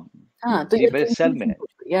 सोचता हूँ. हाँ, तो जी, you're मेरे सेल thinking में in है.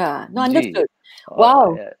 भोजपुरी. Yeah, no, जी. understood. और Wow,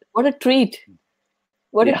 what a treat.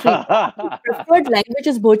 What a treat. आपकी preferred language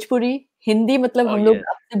is Bhojpuri. Hindi मतलब oh हम लोग yes.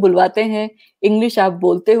 आपसे बुलवाते हैं. English आप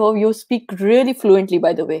बोलते हो. You speak really fluently,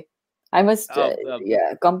 by the way. I must, Uh, uh,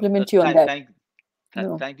 yeah, compliment you on thank that. thank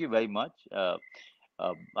No. thank you very much.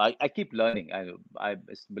 I keep learning.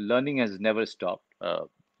 Learning has never stopped.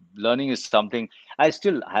 Learning is something. I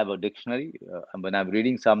still have a dictionary. And when I'm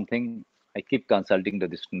reading something, I keep consulting the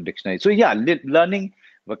dictionary. So yeah, learning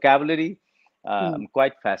vocabulary. I'm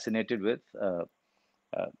quite fascinated with. Uh,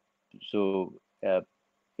 so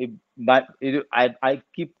I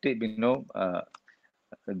keep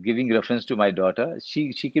giving reference to my daughter.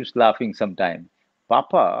 She keeps laughing sometime.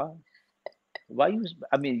 Papa, why you,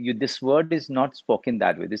 I mean, this word is not spoken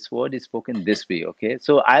that way, this word is spoken this way. Okay,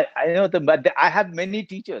 so I know them, but I have many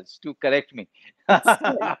teachers to correct me.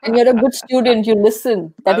 Excellent. And you're a good student. You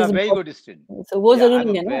listen. That I'm is a very important. good student. So वो Yeah, I'm a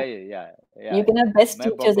जरूरी है ना. very, You can have best मैं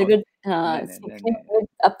teachers बहुत अगर हाँ नहीं सीखने नहीं. में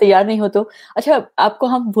आप तैयार नहीं हो तो. अच्छा, आपको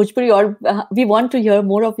हम भोजपुरी और we want to hear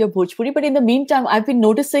more of your Bhojpuri, but in the meantime I've been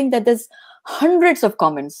noticing that there's hundreds of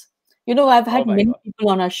comments I've Oh had my many God. people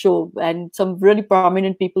on our show and some really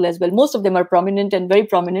prominent people as well. Most of them are prominent and very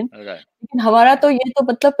prominent. Right. लेकिन हमारा Right. तो ये तो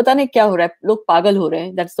मतलब पता नहीं क्या हो रहा है, लोग पागल हो रहे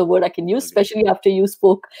हैं. That's the word I can use, Okay. especially after you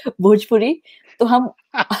spoke Bhojpuri. तो हम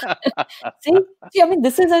see, I mean,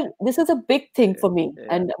 this is a big thing Yeah. for me. Yeah.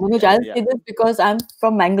 And Manoj, Yeah. I'll Yeah. say this because I'm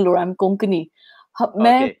from Mangalore. I'm Konkani.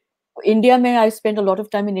 मैं Okay. India में I spent a lot of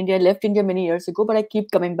time in India. I left India many years ago, but I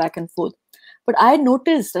keep coming back and forth. But I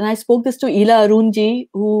noticed, and I spoke this to Ila Arun ji,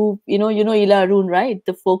 who you know Ila Arun, right?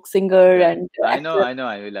 The folk singer Right. and I know. actor. I know.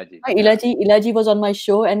 Ilaji. Yeah. इलाजी was on my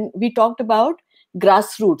show and we talked about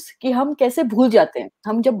grassroots कि हम कैसे भूल जाते हैं.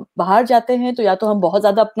 हम जब बाहर जाते हैं तो या तो हम बहुत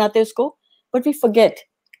ज्यादा अपनाते हैं उसको, but we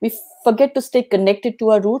forget to stay connected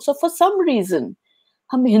to our roots. Or for some reason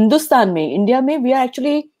हम हिंदुस्तान में, इंडिया में, we are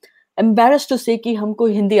actually embarrassed to say कि हमको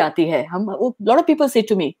हिंदी आती है. lot of people say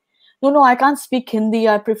to me, no, I can't speak Hindi,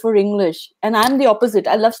 I prefer English. And I'm the opposite.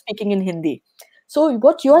 I love speaking in Hindi. So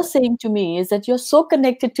what you're Right. saying to me is that you're so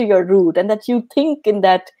connected to your root and that you think in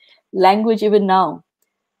that language even now.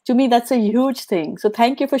 To me, that's a huge thing. So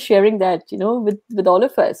thank you for sharing that, with all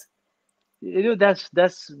of us.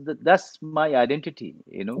 That's my identity.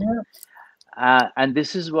 Yeah. And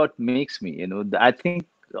this is what makes me. I think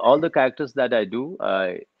all the characters that I do,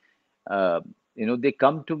 uh, they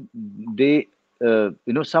come to they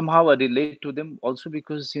somehow I relate to them also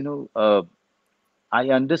because I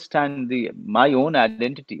understand the my own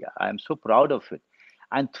identity. I am so proud of it,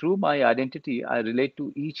 and through my identity, I relate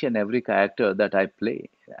to each and every character that I play,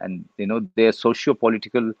 and their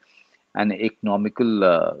socio-political and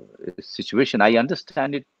economical situation. I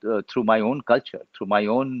understand it through my own culture, through my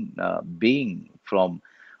own being from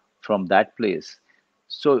that place.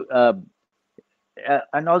 So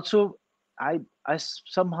and also,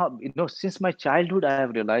 somehow since my childhood, I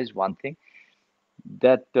have realized one thing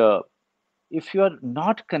that if you are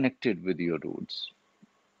not connected with your roots,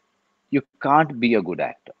 you can't be a good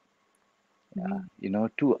actor. Mhm.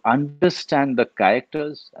 To understand the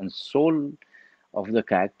characters and soul of the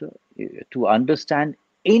character, to understand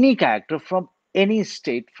any character from any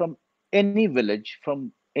state, from any village,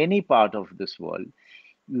 from any part of this world,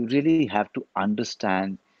 you really have to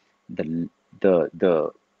understand the the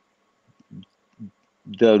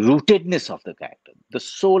the rootedness of the character, the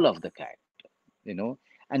soul of the character,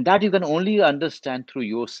 and that you can only understand through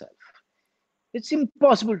yourself. It's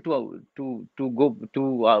impossible to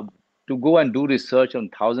go and do research on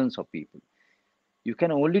thousands of people. You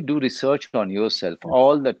can only do research on yourself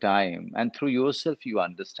all the time, and through yourself you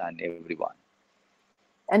understand everyone.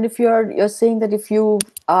 And if you're saying that if you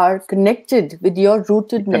are connected with your You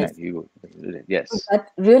rootedness, connect you Yes.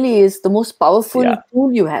 that really is the most powerful Yeah.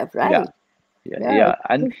 tool you have, Yeah. right? Yeah. Yeah. Yeah.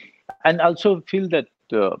 And also feel that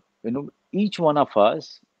each one of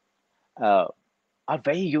us uh, are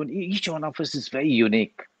very unique. Each one of us is very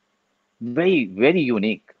unique, very very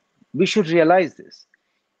unique. We should realize this.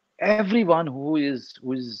 Everyone who is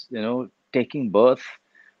taking birth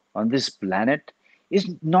on this planet is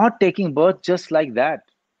not taking birth just like that,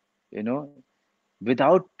 you know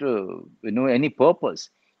without any purpose.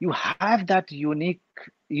 You have that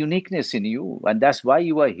uniqueness in you, and that's why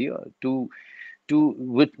you are here,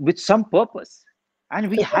 with some purpose. And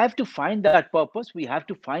we have to find that purpose, we have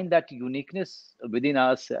to find that uniqueness within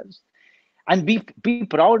ourselves, and be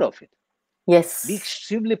proud of it. Be Yes.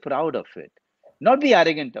 extremely proud of it. Not be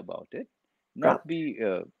arrogant about it, Proud. not be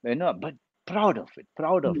but proud of it,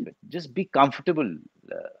 proud of Mm. it. Just be comfortable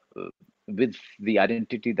with the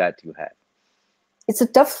identity that you have. It's a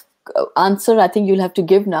tough answer I think you'll have to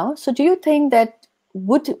give now. So do you think that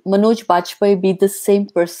would Manoj Bajpayee be the same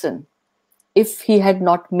person if he had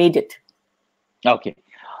not made it? Okay.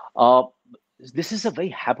 uh, this is a very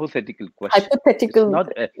hypothetical question. It's Hypothetical. not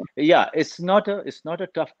yeah, it's not a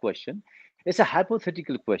tough question. It's a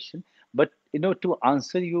hypothetical question. But to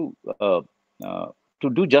answer you, uh, to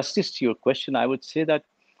do justice to your question, I would say that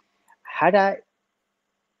had I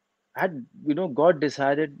had God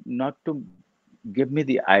decided not to give me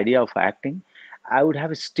the idea of acting, I would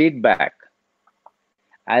have stayed back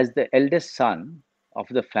as the eldest son of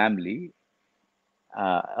the family,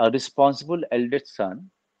 a responsible eldest son,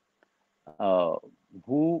 uh,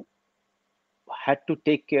 who had to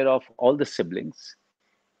take care of all the siblings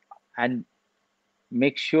and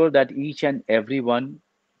make sure that each and everyone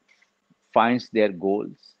finds their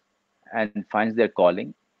goals and finds their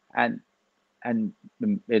calling, and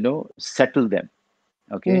settle them.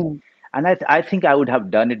 Okay. Mm. And I think I would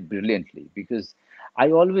have done it brilliantly, because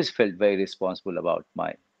I always felt very responsible about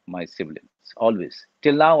my siblings, always.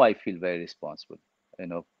 Till now I feel very responsible, you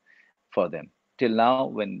know for them. Till now,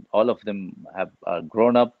 when all of them are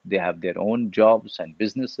grown up, they have their own jobs and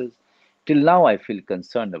businesses. till now I feel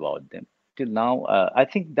concerned about them. Till now, I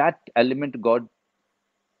think that element God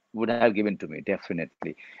would have given to me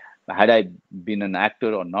definitely. Had I been an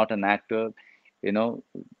actor or not an actor, you know,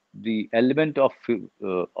 the element of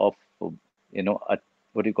what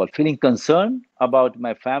do you call, feeling concern about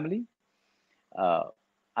my family. Uh,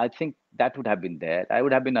 I think that would have been there. I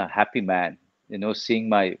would have been a happy man, seeing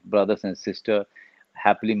my brothers and sister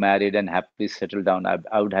happily married and happily settled down.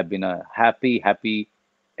 I would have been a happy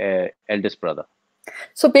eldest brother.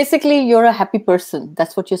 So basically, you're a happy person.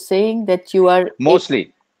 That's what you're saying, that you are able,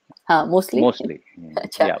 Mostly, mostly. mostly,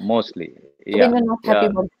 Acha. yeah, mostly, So yeah, when you're not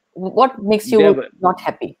happy, yeah. what makes There you were, not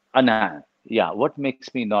happy? yeah. What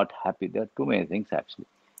makes me not happy? There are too many things actually.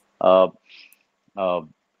 Uh, uh,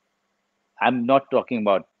 I'm not talking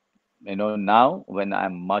about now when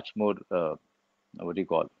I'm much more what do you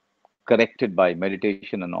call, corrected by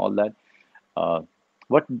meditation and all that. Uh,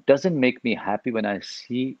 what doesn't make me happy when I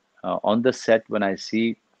see on the set, when I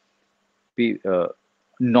see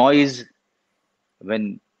noise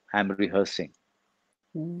when I'm rehearsing,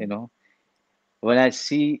 you Mm. know, when I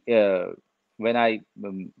see when I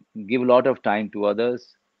give a lot of time to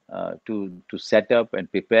others to set up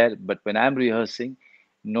and prepare, but when I'm rehearsing,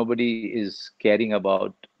 nobody is caring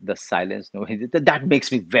about the silence. No, that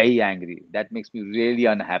makes me very angry. That makes me really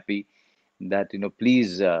unhappy. That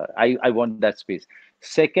please, I want that space.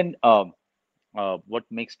 Second, what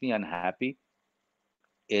makes me unhappy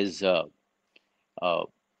is uh,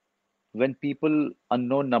 when people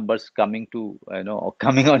unknown numbers coming to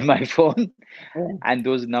coming on my phone, Yeah. and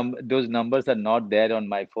those numbers are not there on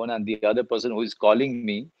my phone, and the other person who is calling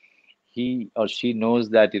me, he or she knows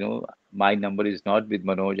that my number is not with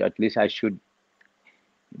Manoj. At least I should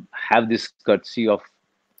have this courtesy of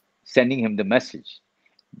sending him the message,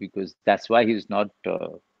 because that's why he's not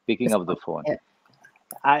picking up the phone. Yeah.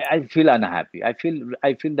 I feel unhappy. I feel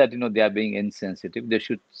that they are being insensitive. They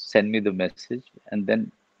should send me the message and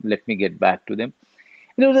then let me get back to them.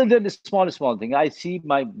 The small thing. I see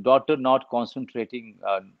my daughter not concentrating,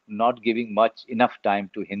 not giving much enough time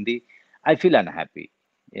to Hindi. I feel unhappy.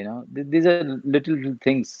 These are little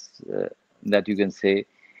things that you can say.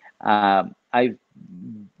 I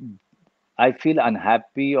feel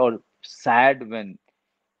unhappy or sad when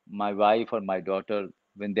my wife or my daughter,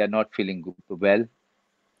 when they are not feeling well.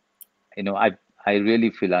 I really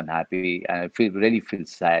feel unhappy, and I really feel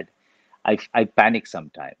sad. I panic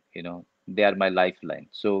sometimes. They are my lifeline.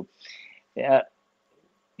 So uh,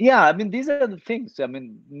 yeah, I mean, these are the things. I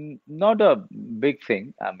mean, not a big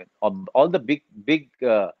thing. I mean, all the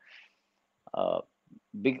uh,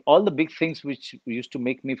 all the big things which used to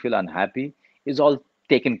make me feel unhappy is all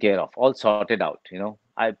taken care of, all sorted out.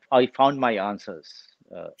 I found my answers,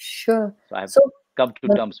 Sure. so I've So come to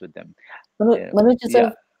Man- terms with them. Manoj is Yeah,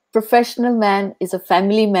 a professional man, is a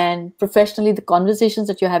family man. Professionally, the conversations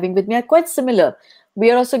that you're having with me are quite similar.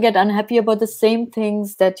 We also get unhappy about the same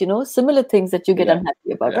things that, similar things that you get right,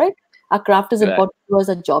 unhappy about, right, right? Our craft is right, important to us,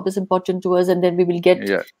 our job is important to us, and then we will get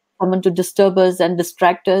yeah, someone to disturb us and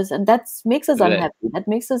distract us, and that makes us right, unhappy. That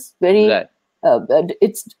makes us very, right,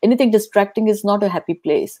 it's anything distracting is not a happy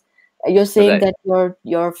place. You're saying right. that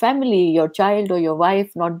your family, your child or your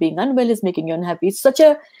wife not being unwell is making you unhappy. It's such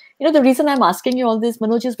a, the reason I'm asking you all this,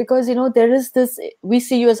 Manoj, is because there is this, we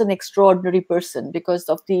see you as an extraordinary person because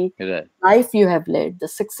of the Right. life you have led, the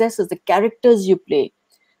successes, the characters you play.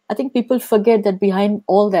 I think people forget that behind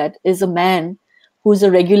all that is a man who's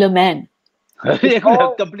a regular man with Regular,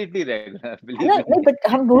 all, completely regular. है Believe ना? me. नहीं, but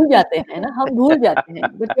हम भूल जाते हैं ना, हम भूल जाते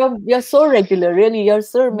हैं. But you're so regular, really. You're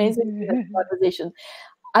so amazing to have conversation.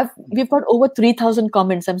 We've got over 3,000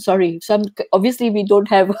 comments. I'm sorry. So obviously we don't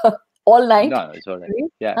have all night, No, it's all right. right?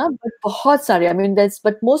 Yeah, But बहुत सारे. I mean,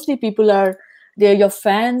 but mostly people are, they're your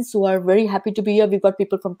fans who are very happy to be here. We've got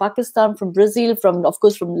people from Pakistan, from Brazil, of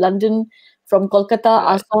course, from London, from Kolkata,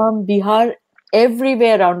 right. Assam, Bihar,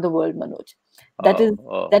 everywhere around the world, Manoj. That is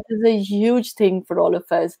Oh, that is a huge thing for all of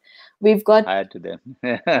us. We've got, hi to them.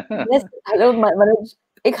 yes, hello, Manoj.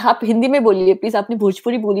 एक आप हिंदी में बोलिए please. आपने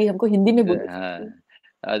भोजपुरी बोली, हमको हिंदी में Uh, बोलिए.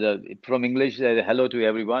 from English, hello to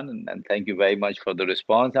everyone, and thank you very much for the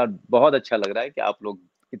response. और बहुत अच्छा लग रहा है कि आप लोग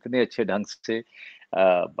इतने अच्छे ढंग से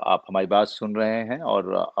आप हमारी बात सुन रहे हैं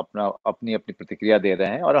और अपना अपनी अपनी प्रतिक्रिया दे रहे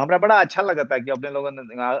हैं, और हमारा बड़ा अच्छा लगा था कि अपने लोगों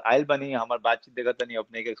ने आयल बनी हमारी बातचीत देखा था नहीं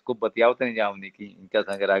अपने के खूब बतियावते नहीं जा हमने की इनका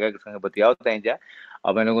संग रागा के संग बतियावते नहीं जा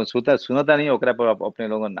अपने लोगों सुता सुनता नहीं ओकरा पर अपने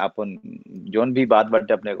लोगों अपन जोन भी बात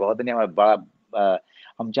बाटे अपने को होता नहीं हमारा बड़ा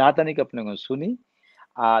हम चाहता नहीं कि अपने को सुनी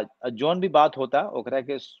जोन भी बात होता ओकरा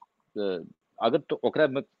के अगर तो ओकरा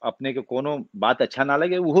में अपने के कोनो बात अच्छा ना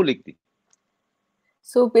लगे वो लिख दी.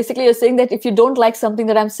 So basically, you're saying that if you don't like something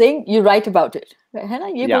that I'm saying, you write about it. है ना?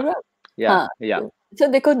 ये बोल Yeah, रहा है? Yeah, हाँ, yeah. अच्छा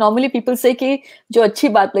देखो normally people say कि जो अच्छी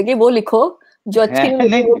बात लगे वो लिखो, जो अच्छी नहीं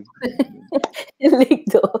लगे वो नहीं, लिख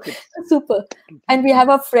दो. it's Super. And we have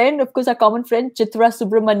a friend, of course, a common friend, Chitra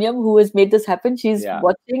Subramaniam, who has made this happen. She's yeah,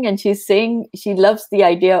 watching and she's saying she loves the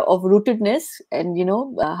idea of rootedness and,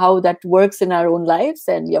 how that works in our own lives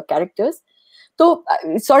and your characters. So,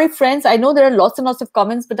 sorry, friends, I know there are lots and lots of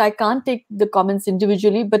comments, but I can't take the comments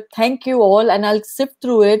individually. But thank you all, and I'll sift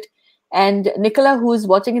through it. And Nicola, who is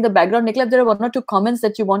watching in the background, Nicola, if there are one or two comments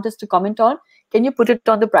that you want us to comment on, can you put it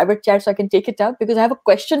on the private chat so I can take it up? Because I have a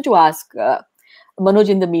question to ask Manoj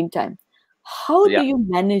in the meantime. How do yeah, you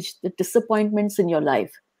manage the disappointments in your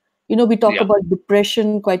life? We talk yeah. about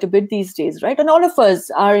depression quite a bit these days, right? And all of us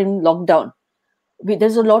are in lockdown.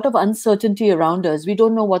 There's a lot of uncertainty around us. We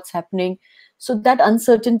don't know what's happening. So that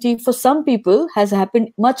uncertainty for some people has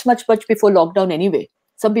happened much, much, much before lockdown anyway.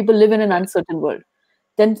 Some people live in an Right. uncertain world.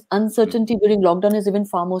 Then Mm. uncertainty during lockdown is even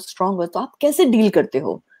far more stronger. So आप कैसे deal करते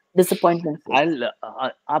हो disappointment से?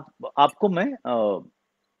 आपको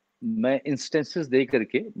मैं instances दे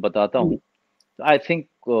करके बताता हूँ. जी, I think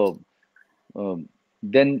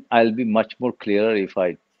then I'll be much more clearer if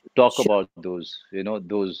I talk sure. about those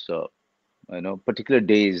particular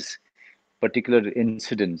days, particular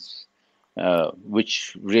incidents,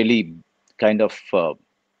 which really kind of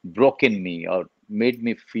broke in me or made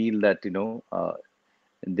me feel that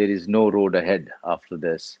there is no road ahead after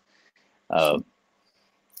this. Uh,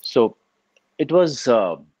 so it was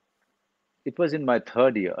uh, it was in my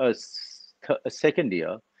third year, second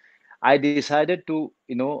year. I decided to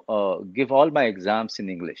give all my exams in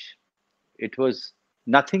English. It was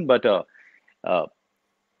nothing but a uh,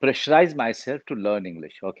 pressurize myself to learn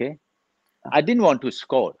English. Okay, I didn't want to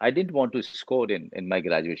score. I didn't want to score in my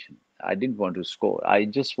graduation. I didn't want to score. I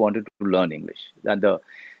just wanted to learn English. And uh,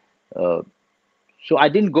 so I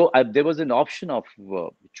didn't go. There was an option of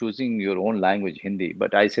choosing your own language, Hindi,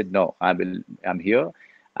 but I said no. I'm here.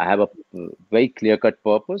 I have a very clear-cut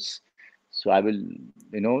purpose. So I will,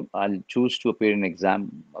 I'll choose to appear in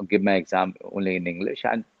exam, or give my exam only in English.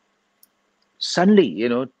 And suddenly,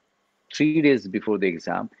 3 days before the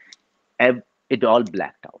exam, it all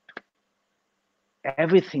blacked out.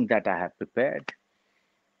 Everything that I had prepared,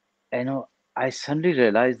 I suddenly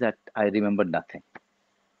realized that I remembered nothing,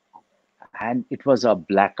 and it was a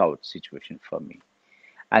blackout situation for me.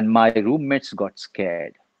 And my roommates got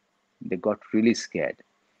scared. They got really scared.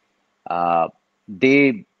 Uh,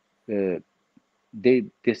 they uh, they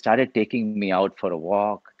started taking me out for a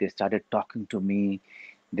walk. They started talking to me.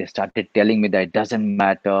 They started telling me that it doesn't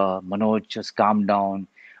matter. Manoj, just calm down.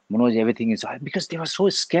 Manoj, everything is because they were so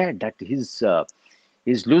scared that he's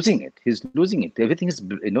losing it. He's losing it. Everything is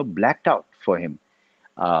blacked out for him.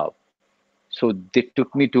 Uh, so they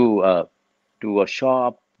took me to a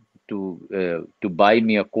shop to buy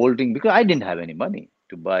me a cold drink because I didn't have any money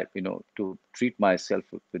to buy, to treat myself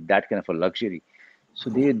with that kind of a luxury. So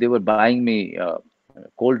they were buying me a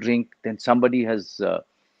cold drink. Then somebody has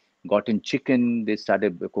gotten chicken. They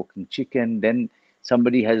started cooking chicken. Then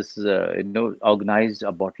somebody has organized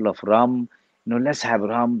a bottle of rum. Let's have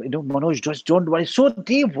rum. Manoj, just don't worry. So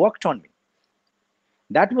they worked on me.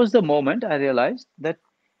 That was the moment I realized that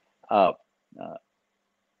uh, uh,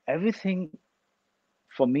 everything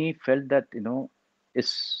for me felt that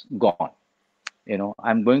is gone.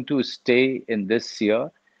 I'm going to stay in this year.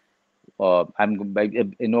 Again, I'm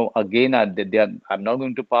not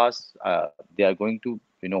going to pass. They are going to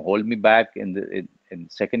hold me back in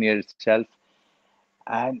second year itself.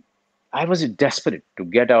 And I was desperate to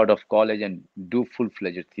get out of college and do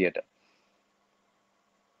full-fledged theater.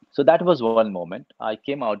 So that was one moment. I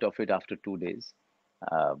came out of it after 2 days.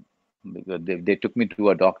 uh, because they took me to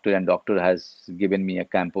a doctor, and doctor has given me a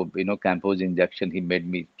campos injection. He made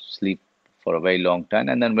me sleep for a very long time,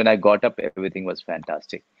 and then when I got up, everything was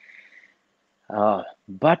fantastic.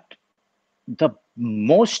 But the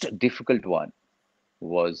most difficult one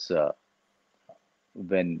was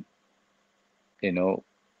when you know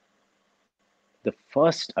the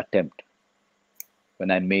first attempt when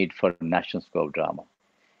I made for National School of Drama.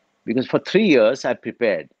 Because for 3 years I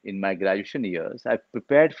prepared in my graduation years. I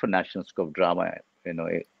prepared for National School of Drama,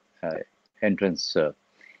 uh, entrance,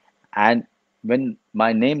 and when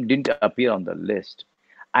my name didn't appear on the list,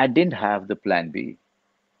 I didn't have the plan B,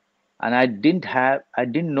 and I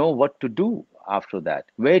didn't know what to do after that,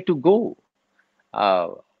 where to go,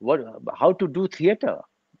 what how to do theater,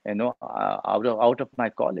 out of my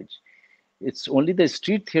college. It's only the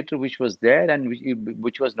street theater which was there, and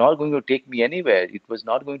which was not going to take me anywhere. It was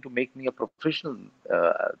not going to make me a professional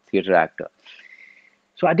theater actor.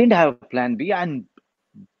 So I didn't have a plan B, and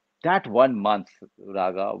that 1 month,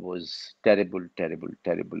 Raga, was terrible, terrible,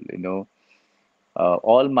 terrible.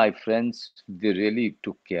 All my friends, they really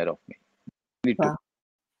took care of me. Really took. Wow.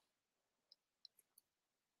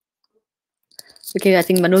 Okay, I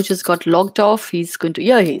think Manoj just got logged off. He's going to.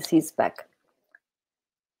 Yeah, he's back.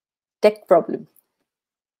 Tech problem.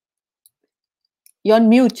 You're on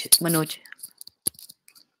mute, Manoj.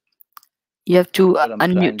 You have to I'm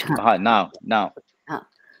unmute. trying to. Huh? Now. Huh.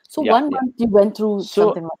 So Yeah, one yeah. month you went through So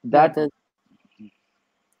something like that, that.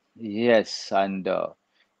 yes, and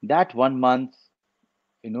that 1 month,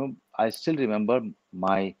 I still remember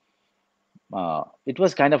my. It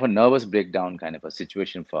was kind of a nervous breakdown kind of a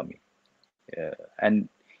situation for me. And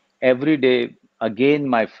every day, again,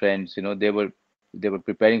 my friends, they were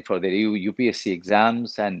preparing for their UPSC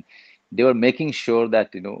exams, and they were making sure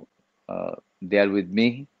that they are with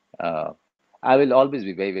me. Uh, I will always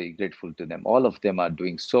be very, very grateful to them. All of them are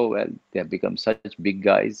doing so well. They have become such big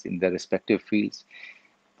guys in their respective fields,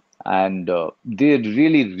 and they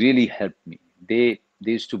really, really helped me. They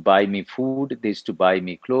used to buy me food. They used to buy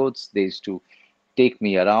me clothes. They used to take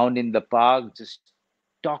me around in the park, just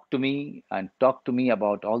talk to me and talk to me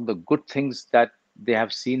about all the good things that they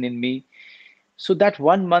have seen in me. So that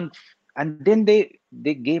 1 month, and then they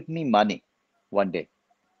gave me money one day.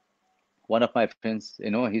 One of my friends,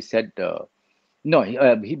 he said, no,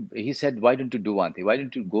 he said, why don't you do one thing? Why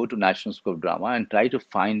don't you go to National School of Drama and try to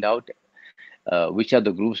find out which are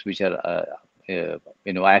the groups which are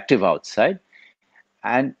active outside,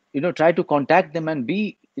 and try to contact them and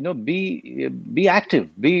be active,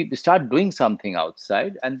 be start doing something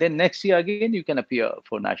outside, and then next year again you can appear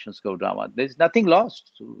for National School of Drama. There's nothing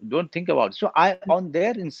lost, so don't think about it. So I, on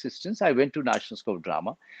their insistence, I went to National School of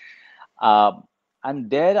Drama, uh, and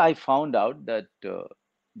there I found out that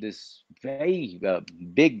this very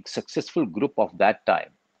big successful group of that time,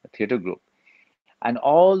 a theater group, and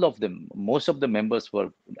all of them, most of the members were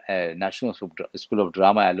National School of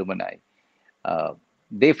Drama alumni. uh,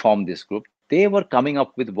 they formed this group. They were coming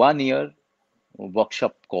up with 1 year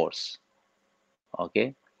workshop course.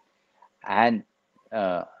 Okay, and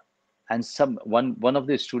uh, some one of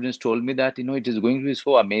the students told me that it is going to be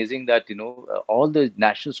so amazing that all the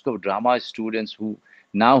National School of Drama students who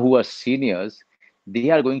are seniors, they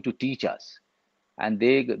are going to teach us, and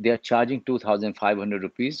they are charging 2,500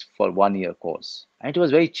 rupees for 1 year course, and it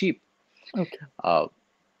was very cheap. Okay. Uh,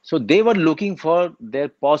 so they were looking for their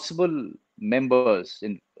possible members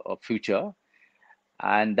in future,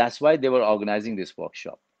 and that's why they were organizing this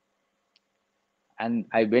workshop. And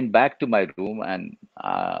I went back to my room, and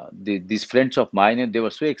these friends of mine, and they were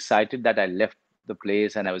so excited that I left the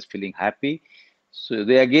place, and I was feeling happy. So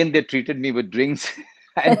they treated me with drinks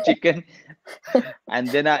and chicken, and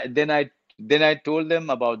then I told them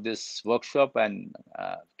about this workshop and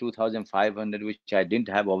 2,500, which I didn't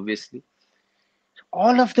have, obviously.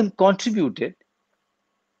 All of them contributed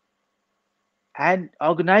and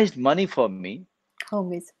organized money for me. How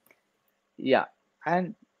amazing. Yeah,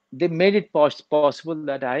 and they made it possible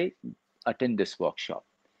that I attend this workshop.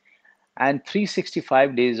 And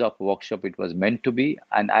 365 days of workshop it was meant to be,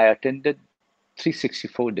 and I attended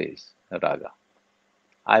 364 days, Raga.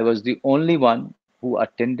 I was the only one who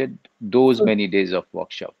attended those So many days of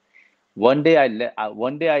workshop. One day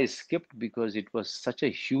I skipped because it was such a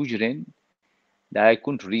huge rain that I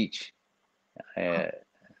couldn't reach uh,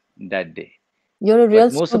 that day. you're a But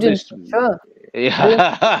real most of the student, sure. Real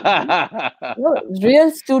student. yeah. No,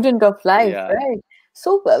 real student of life, Yeah. right?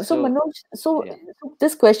 So So Manoj, yeah. so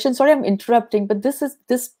this question, sorry, I'm interrupting, but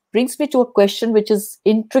this brings me to a question which is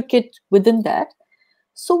intricate within that.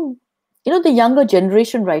 So, the younger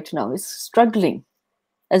generation right now is struggling,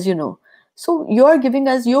 as you know. So you're giving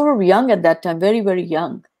us, you were young at that time, very, very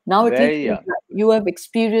young. Now at least Very young. you have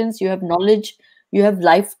experience, you have knowledge, you have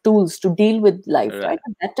life tools to deal with life, right? Right.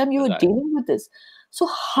 At that time you were Right. dealing with this. So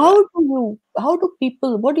Right. how do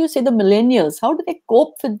people, what do you say, the millennials, how do they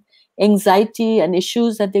cope with anxiety and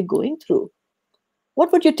issues that they're going through?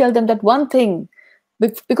 What would you tell them, that one thing,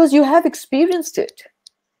 because you have experienced it?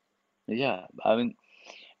 Yeah. I mean,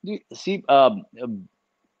 you see,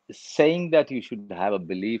 saying that you should have a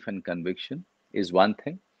belief and conviction is one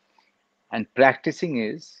thing, and practicing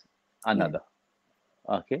is Yeah. another.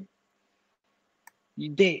 Okay.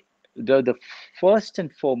 They the first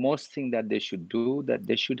and foremost thing that they should do, that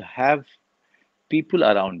they should have people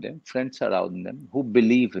around them, friends around them who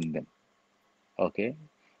believe in them. Okay.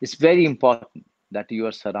 It's very important that you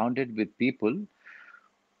are surrounded with people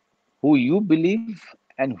who you believe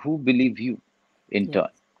and who believe you in Yeah.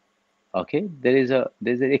 turn. Okay, there's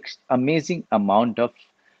an amazing amount of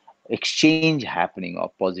exchange happening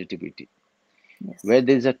of positivity. Yes. where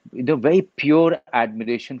there's a very pure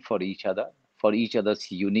admiration for each other, for each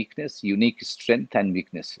other's uniqueness, unique strength and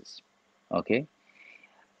weaknesses. Okay,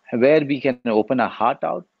 where we can open our heart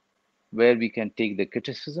out, where we can take the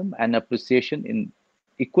criticism and appreciation in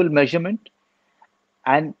equal measurement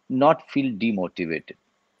and not feel demotivated.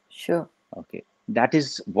 Sure. Okay, that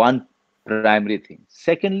is one primary thing.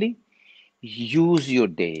 Secondly, use your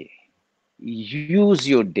day. Use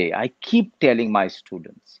your day. I keep telling my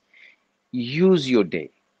students, use your day.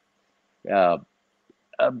 Uh,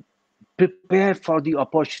 uh, Prepare for the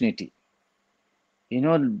opportunity.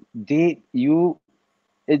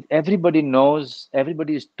 Everybody knows,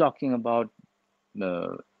 everybody is talking about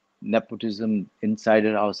uh, nepotism,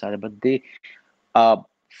 insider, outsider, but they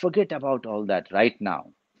forget about all that right now.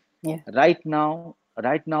 Yeah. Right now,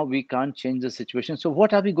 we can't change the situation. So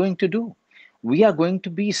what are we going to do? We are going to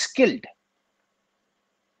be skilled.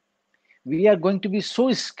 We are going to be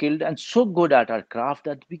so skilled and so good at our craft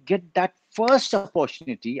that we get that first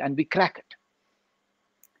opportunity and we crack it.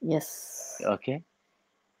 Yes. Okay.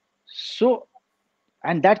 So,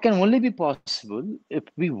 and that can only be possible if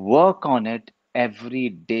we work on it every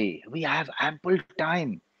day. We have ample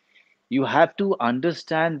time. You have to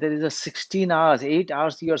understand there is a 16 hours, 8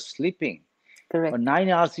 hours you're sleeping, or Correct. 9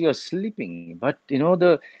 hours you're sleeping. But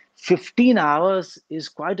the 15 hours is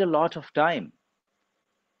quite a lot of time.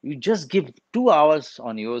 You just give 2 hours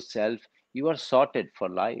on yourself, you are sorted for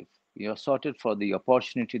life. You're sorted for the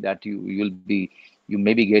opportunity that you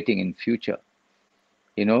may be getting in future.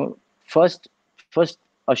 you know first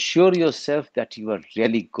assure yourself that you are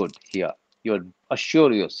really good here. You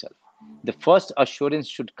assure yourself. The first assurance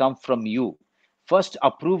should come from you. First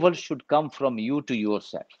approval should come from you to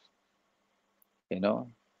yourself. you know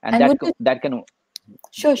and And would that you,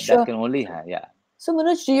 sure, that sure. can only have, yeah. So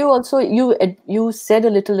Manoj, do you also you said a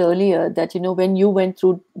little earlier that when you went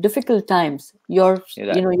through difficult times, your You're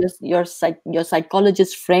right. your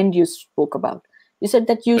psychologist friend you spoke about, you said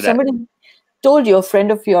that Right. somebody told you, a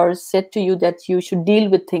friend of yours said to you that you should deal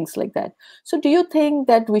with things like that. So do you think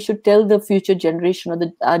that we should tell the future generation or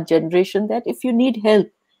the our generation that if you need help,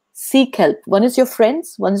 seek help? One is your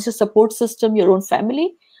friends, one is your support system, your own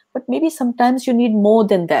family, but maybe sometimes you need more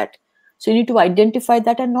than that. So you need to identify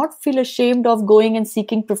that and not feel ashamed of going and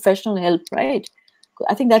seeking professional help, right?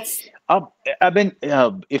 I think that's uh, I mean,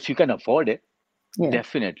 if you can afford it, yeah,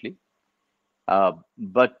 definitely.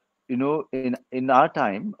 But in our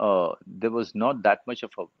time, there was not that much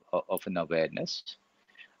of an awareness.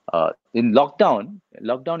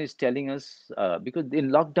 Lockdown is telling us, because in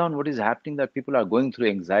lockdown, what is happening, that people are going through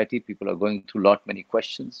anxiety, people are going through lot many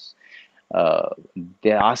questions. uh,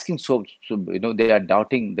 they're asking, so they are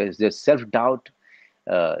doubting. There's self-doubt.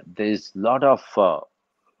 There's a lot of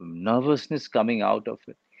nervousness coming out of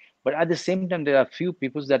it. But at the same time, there are few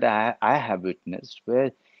people that I have witnessed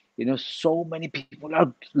where so many people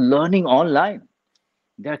are learning online.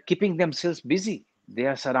 They are keeping themselves busy. They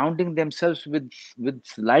are surrounding themselves with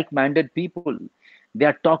like-minded people. They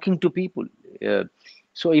are talking to people. uh,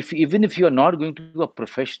 so if even if you are not going to a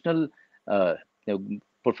professional uh,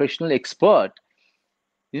 professional expert,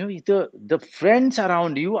 the friends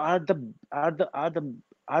around you are the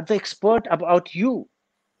expert about you.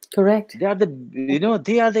 correct. They are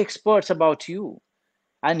the experts about you,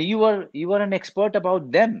 and you are an expert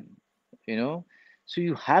about them. you know so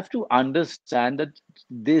you have to understand that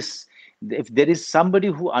this if there is somebody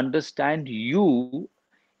who understands you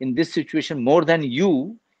in this situation more than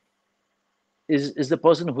you, is the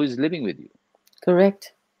person who is living with you.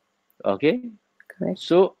 Correct. Okay. Correct.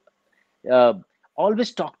 So uh,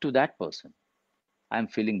 always talk to that person. I'm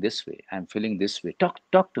feeling this way, I'm feeling this way. Talk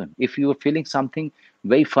to him. If you are feeling something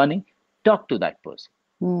very funny, talk to that person.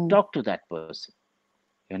 Hmm. Talk to that person.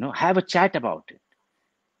 Have a chat about it.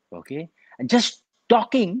 Okay. And just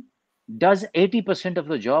talking does 80% of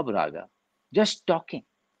the job, Raga. Just talking.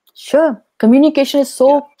 Sure. Communication is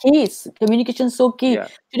Yeah. so key. Communication is so key. Yeah.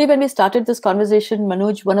 Today, when we started this conversation,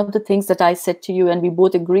 Manoj, one of the things that I said to you, and we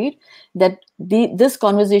both agreed, that this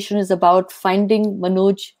conversation is about finding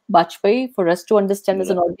Manoj Bajpayee for us to understand as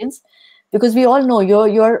an Right. audience, because we all know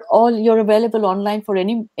you're available online for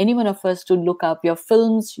any one of us to look up your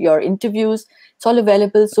films, your interviews. It's all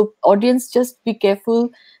available. So, audience, just be careful.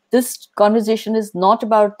 This conversation is not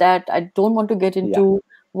about that. I don't want to get Yeah. into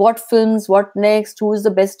what films, what next, who is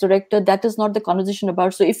the best director. That is not the conversation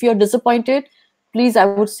about. So if you're disappointed, please, I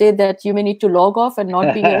would say that you may need to log off and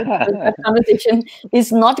not be here, because that conversation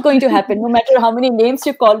is not going to happen. No matter how many names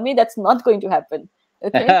you call me, that's not going to happen.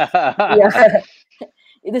 Okay. Yeah.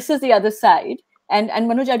 This is the other side. And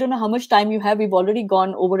Manoj, I don't know how much time you have. We've already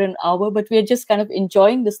gone over an hour, but we're just kind of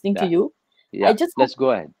enjoying listening to Yeah. you. I Yeah. just have Let's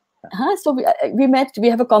go ahead. So we met. We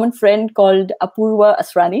have a common friend called Apurva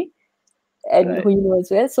Asrani, and who Right. you know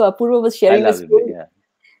as well. So Apurva was I sharing a love him. story. Yeah.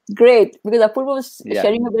 Great, because Apurva was Yeah.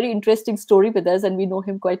 sharing a very interesting story with us, and we know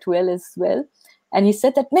him quite well as well. And he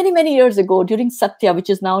said that many, many years ago, during Satya, which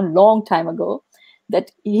is now a long time ago,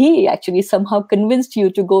 that he actually somehow convinced you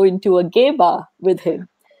to go into a gay bar with him.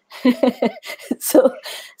 so,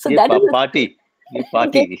 so ये that is party. ये a,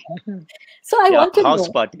 party. so I Yeah, want to house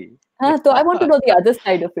know. party. So I want to know the other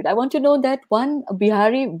side of it. I want to know that one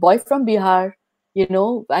Bihari boy from Bihar,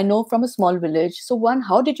 I know from a small village. So one,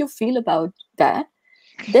 how did you feel about that?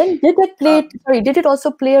 Then did that Uh, play? Sorry, did it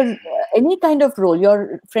also play any kind of role?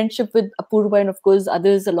 Your friendship with Apurva and of course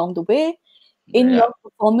others along the way in yeah. your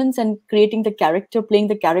performance and creating the character, playing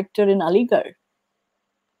the character in Aligarh.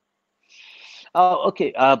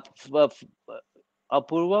 Okay.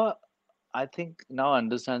 Apurva, I think now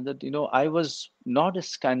understand that, I was not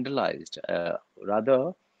scandalized.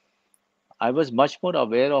 Rather, I was much more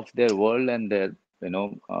aware of their world and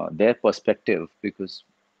their perspective, because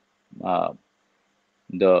uh,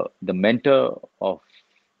 the mentor of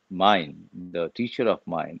mine, the teacher of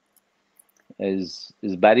mine, is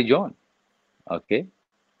Barry John. Okay,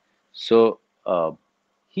 so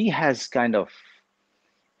he has kind of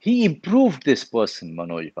he improved this person,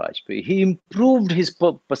 Manoj Bajpayee. He improved his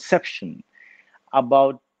perception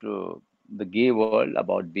about the gay world,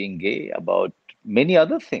 about being gay, about many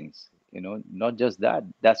other things. Not just that.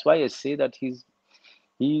 That's why I say that he's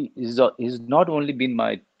not only been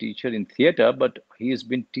my teacher in theater, but he has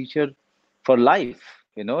been teacher for life.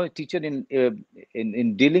 Teacher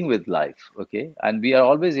in dealing with life. Okay, and we are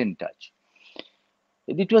always in touch.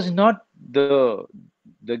 It was not the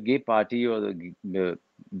gay party or the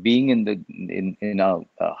being in a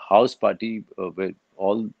house party where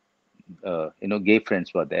all gay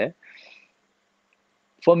friends were there.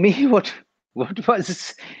 For me, what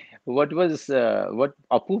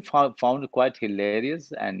Apu found quite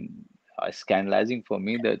hilarious and scandalizing for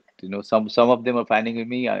me, that some of them are finding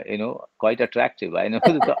me quite attractive. I know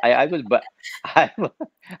that I was, but I,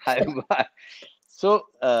 I so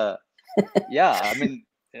yeah, I mean,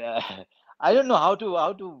 I don't know how to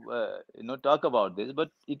talk about this, but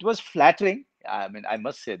it was flattering. I mean, I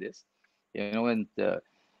must say this, and uh,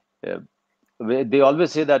 they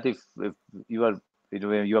always say that if you are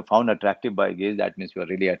you are found attractive by gays, that means you are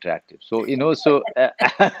really attractive. So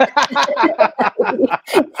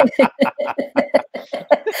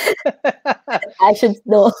I should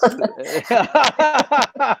know.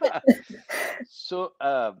 so,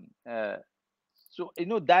 so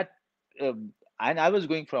that and I was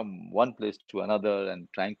going from one place to another and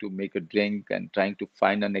trying to make a drink and trying to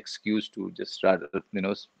find an excuse to just uh,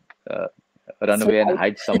 run away and Slide.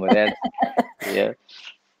 hide somewhere else. Yeah.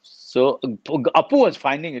 So Apu was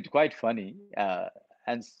finding it quite funny,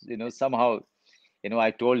 and somehow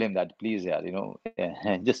I told him that, please, yeah,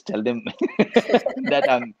 just tell them that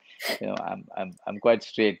I'm quite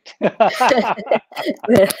straight.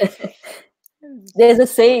 There's a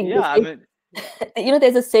saying. Yeah, I mean,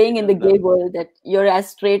 There's a saying it in was the gay world that you're as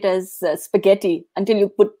straight as spaghetti until you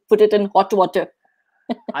put it in hot water.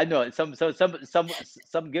 I know some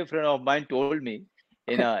gay friend of mine told me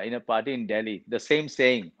in a party in Delhi the same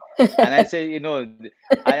saying, and I say,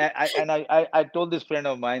 I told this friend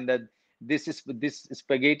of mine that this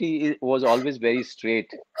spaghetti was always very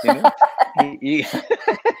straight, he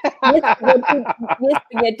ये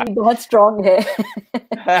spaghetti बहुत strong है.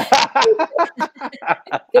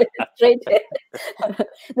 Straight है.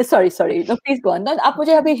 No, sorry. No, please go on. No, आप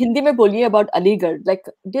मुझे अभी हिंदी में बोलिए about Aligarh. Like,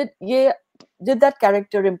 did that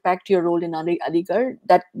character impact your role in Aligarh?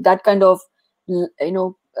 That kind of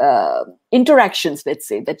interactions, let's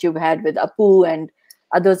say, that you've had with Apu and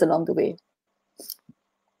others along the way.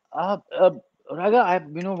 uh, uh, Raga,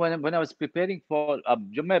 when I was preparing for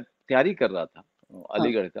जब मैं तैयारी कर रहा था हाँ.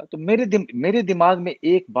 अलीगढ़ का, तो मेरे दिमाग में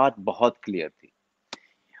एक बात बहुत क्लियर थी,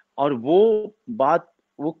 और वो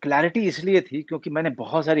क्लैरिटी इसलिए थी क्योंकि मैंने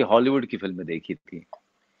बहुत सारी हॉलीवुड की फिल्में देखी थी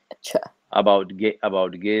अच्छा. about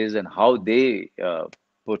gays and how they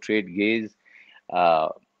portrayed gays, uh,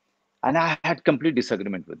 and I had complete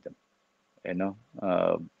disagreement with them. You know,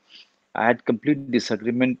 uh, I had complete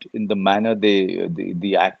disagreement in the manner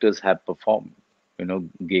the actors have performed.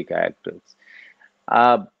 Gay characters.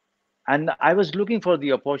 Uh, and I was looking for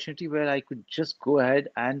the opportunity where I could just go ahead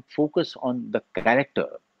and focus on the character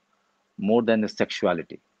more than the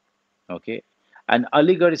sexuality. Okay, and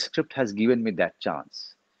Aligarh script has given me that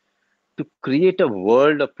chance to create a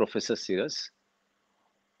world of Professor Sirus,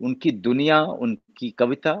 उनकी दुनिया, उनकी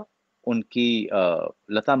कविता, उनकी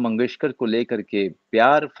लता मंगेशकर को लेकर के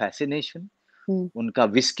प्यार, fascination, Hmm. उनका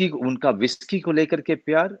whisky को लेकर के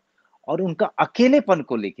प्यार, और उनका अकेलेपन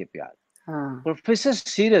को लेके प्यार. हाँ. Professor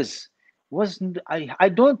Sirius was, I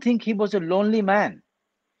don't think he was a lonely man.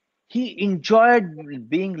 He enjoyed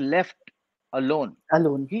being left alone.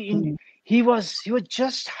 Alone. He was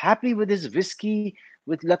just happy with his whiskey,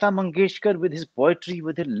 with Lata Mangeshkar, with his poetry,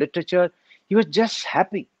 with his literature. He was just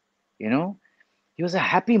happy, you know. He was a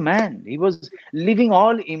happy man. He was living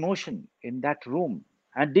all emotion in that room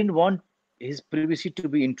and didn't want his privacy to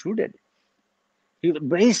be intruded. He was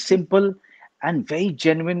very simple and very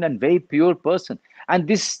genuine and very pure person. And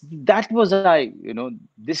that was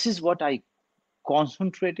this is what I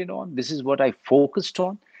concentrated on. This is what I focused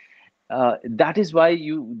on. That is why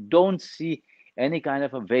you don't see any kind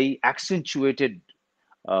of a very accentuated,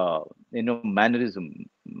 mannerism.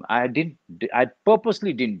 I didn't. I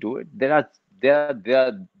purposely didn't do it. There are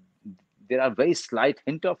very slight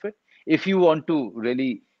hint of it. If you want to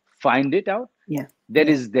really find it out, Yeah. there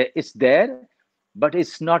is there. It's there, but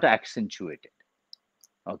it's not accentuated.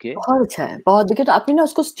 Okay. बहुत अच्छा है, बहुत. देखिए तो आपने ना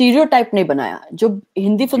उसको stereotype नहीं बनाया जो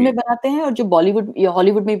हिंदी फिल्म में जी बनाते हैं और जो बॉलीवुड या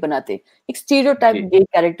हॉलीवुड में ही बनाते हैं, एक स्टीरियोटाइप जी. गे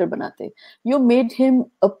कैरेक्टर बनाते हैं. You made him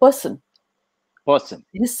a person. Person.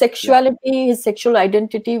 His Yeah. sexuality, his sexual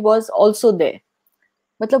identity was also there.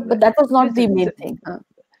 मतलब, but that was not the main thing.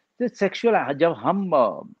 तो सेक्सुअल, जब हम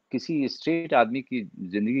किसी स्ट्रेट आदमी की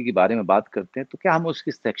जिंदगी के बारे में बात करते हैं तो क्या हम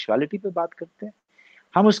उसकी सेक्सुअलिटी पे बात करते हैं?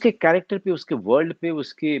 हम उसके कैरेक्टर पे, उसके वर्ल्ड पे,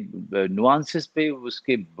 उसके नुआंसेस पे,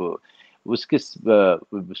 उसके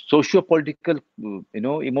सोशियो पॉलिटिकल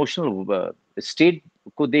इमोशनल स्टेट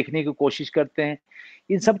को देखने की कोशिश करते हैं.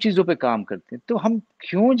 इन सब चीजों पे काम करते हैं. तो हम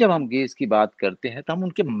क्यों, जब हम गेज की बात करते हैं तो हम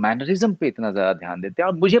उनके मैनरिज्म पे इतना ज्यादा ध्यान देते हैं?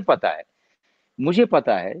 और मुझे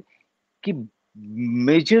पता है कि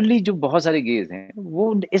मेजरली जो बहुत सारे गेज हैं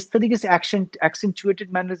वो इस तरीके से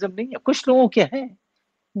एक्सेंचुएटेड मैनरिज्म नहीं है. कुछ लोगों के हैं,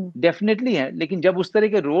 डेफिनेटली है, लेकिन जब उस तरह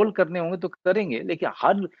के रोल करने होंगे तो करेंगे. लेकिन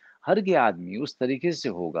हर के आदमी उस तरीके से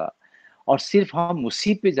होगा और सिर्फ हम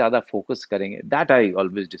उसी पे ज्यादा फोकस करेंगे. That I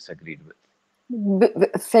always disagreed with.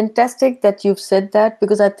 Fantastic that you've said that,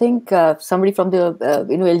 because I think somebody from the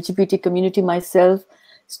LGBT community, myself,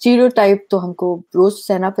 stereotype तो हमको रोज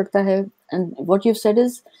सहना पड़ता है. And what you've said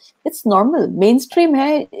is, it's normal, mainstream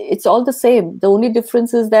है, it's all the same. The only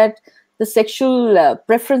difference is that the sexual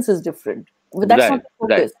preference is different, but that's not the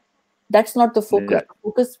focus. That's not the focus. Right. The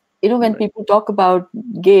focus, when people talk about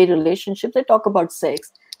gay relationships, they talk about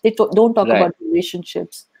sex. They don't talk about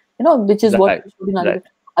relationships, which is what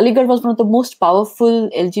Aligarh was one of the most powerful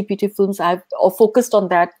LGBT films focused on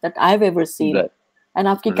that I've ever seen. Right. And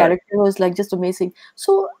Aapki character was like just amazing.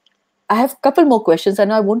 So I have a couple more questions. I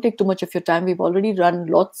know I won't take too much of your time. We've already run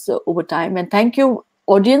lots over time. And thank you,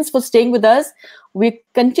 audience, for staying with us. We're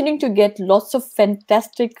continuing to get lots of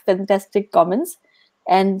fantastic, fantastic comments.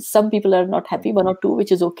 And some people are not happy, one or two,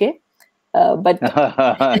 which is okay. But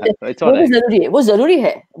it's all right. वो जरूरी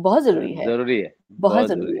है, बहुत जरूरी है. जरूरी है, बहुत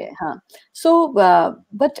जरूरी है, हाँ. So,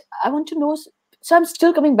 but I want to know, so I'm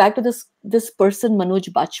still coming back to this person, Manoj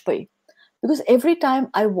Bajpayee, because every time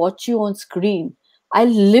I watch you on screen, I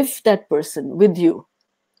live that person with you.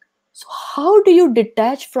 So how do you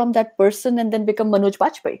detach from that person and then become Manoj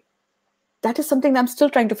Bajpayee? That is something I'm still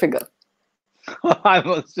trying to figure. I'm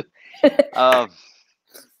also, I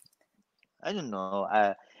don't know.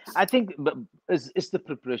 I think it's the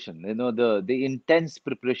preparation, the intense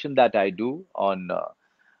preparation that I do on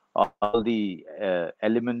all the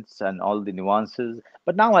elements and all the nuances.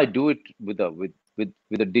 But now I do it with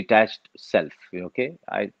a detached self. Okay,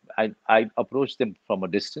 I approach them from a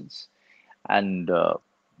distance, and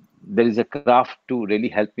there is a craft to really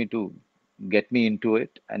help me to get me into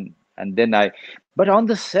it, and then But on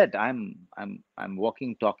the set, I'm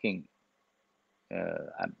walking, talking.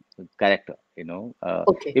 Character,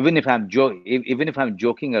 Okay. even if I'm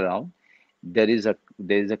joking around, there is a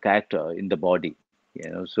character in the body,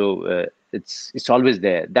 so it's always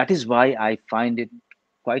there. That is why I find it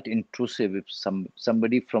quite intrusive if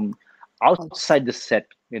somebody from outside the set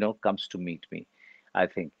comes to meet me. I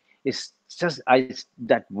think it's just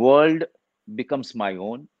that world becomes my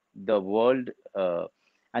own, the world,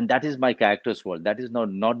 and that is my character's world. That is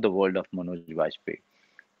not the world of Manoj Bajpayee.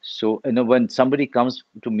 So when somebody comes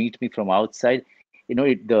to meet me from outside,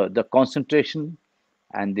 the concentration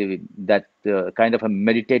and that kind of a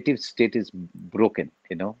meditative state is broken.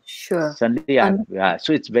 Sure. Suddenly,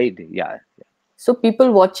 so it's very So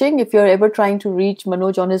people watching, if you're ever trying to reach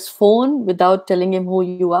Manoj on his phone without telling him who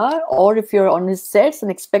you are, or if you're on his sets and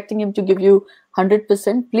expecting him to give you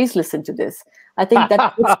 100%, please listen to this. I think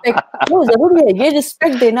that respect, ज़रूरी है, ये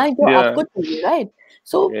respect देना जो आपको चाहिए, right?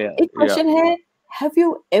 So एक question है, have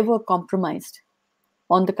you ever compromised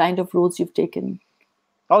on the kind of roles you've taken?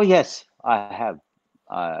 Oh yes, I have.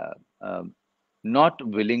 um, not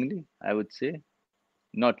willingly, I would say,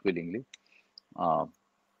 not willingly. Uh,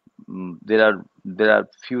 there are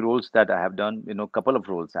few roles that I have done, couple of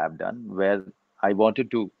roles I have done where I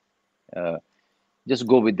wanted to uh, just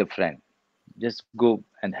go with the friend, just go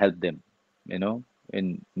and help them,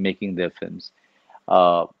 in making their films.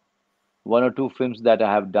 Uh, One or two films that I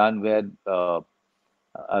have done where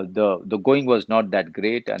the going was not that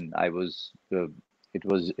great, and I was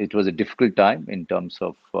it was a difficult time in terms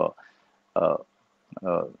of uh,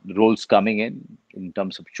 roles coming in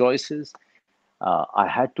terms of choices. I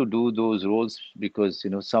had to do those roles because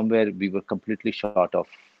somewhere we were completely short of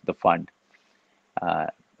the fund, uh,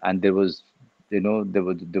 and there were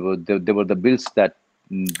the bills that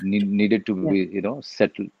needed to Yeah. be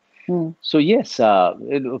settled. Mm. So yes,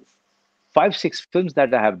 5 6 films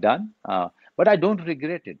that I have done, but I don't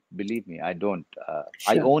regret it. Believe me, I don't.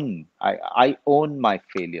 I Sure. own I own my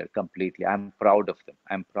failure completely. I'm proud of them.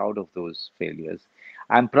 I'm proud of those failures.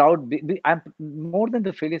 I'm proud. I'm more than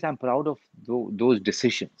the failures. I'm proud of those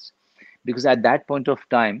decisions, because at that point of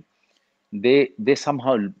time, they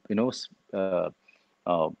somehow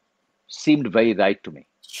uh, seemed very right to me.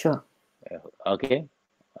 Sure. Okay,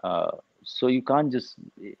 uh, so you can't just,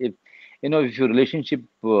 if if your relationship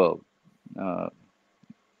uh,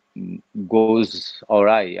 goes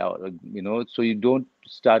awry, or so you don't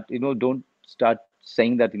start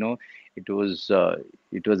saying that it was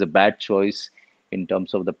a bad choice in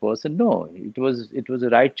terms of the person. No, it was a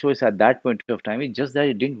right choice at that point of time. It's just that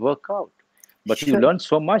it didn't work out, but you Sure. learn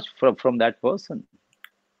so much from that person.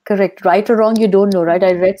 Correct. Right or wrong, you don't know, right?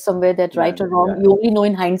 I read somewhere that Yeah, right or wrong, yeah. you only know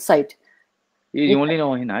in hindsight. You only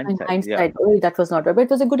know in In hindsight. Yeah, hindsight, oh, that was not right. But it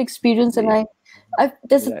was a good experience, and yeah,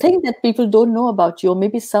 there's a right. thing that people don't know about you, or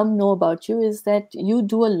maybe some know about you, is that you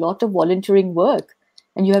do a lot of volunteering work,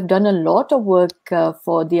 and you have done a lot of work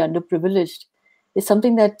for the underprivileged. It's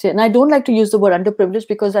something that, and I don't like to use the word underprivileged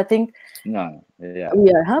because I think No, yeah.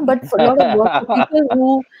 we are, huh? But for a lot of work for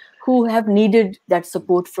people who have needed that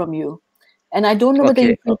support from you. And I don't know whether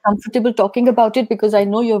you Okay. feel comfortable talking about it because I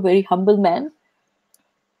know you're a very humble man.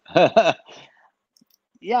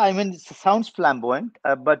 Yeah, I mean, it sounds flamboyant,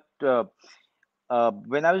 but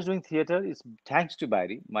when I was doing theater, it's thanks to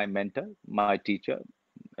Barry, my mentor, my teacher,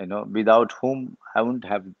 without whom I wouldn't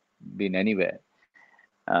have been anywhere.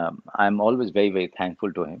 I'm always very, very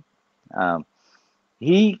thankful to him. Um,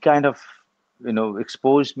 he kind of,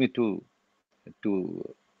 exposed me to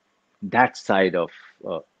that side of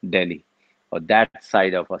Delhi, or that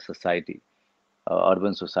side of our society,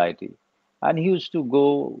 urban society. And he used to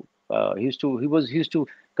go. He used to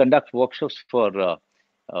conduct workshops for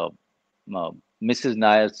uh, Mrs.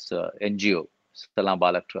 Nair's NGO, Salam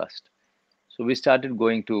Balak Trust. So we started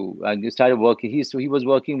going to, and we started working. He was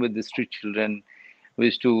working with the street children. We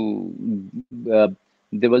used to. Uh,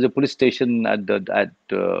 there was a police station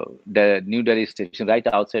the New Delhi station, right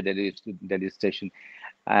outside Delhi station,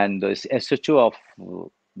 and the SHO of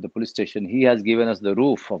the police station. He has given us the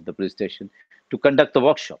roof of the police station to conduct the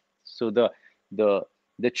workshop. So the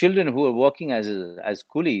the children who are working as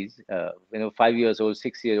coolies, 5 years old,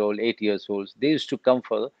 6 year old, 8 years old, they used to come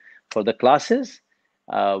for the classes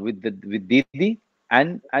with Didi,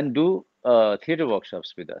 and do theater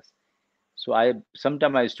workshops with us. So I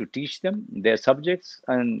used to teach them their subjects,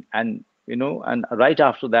 and right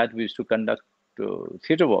after that we used to conduct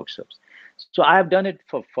theater workshops. So I have done it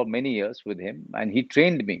for many years with him, and he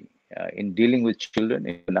trained me in dealing with children,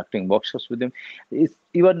 in conducting workshops with them.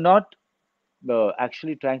 You are not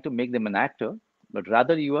actually trying to make them an actor, but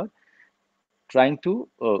rather you are trying to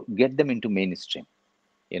get them into mainstream.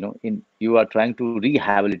 In You are trying to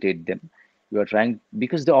rehabilitate them. You are trying,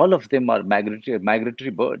 because all of them are migratory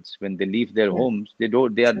birds. When they leave their Yeah, homes,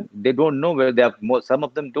 sure. they don't know where they have some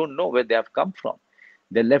of them don't know where they have come from.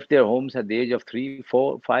 They left their homes at the age of 3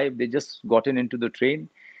 4 5. They just gotten into the train,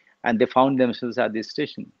 and they found themselves at this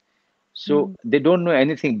station. So Mm. they don't know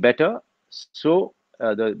anything better. So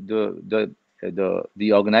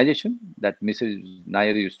the organization that Mrs.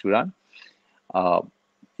 Nair used to run, uh,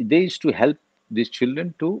 they used to help these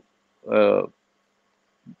children uh,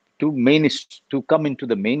 to come into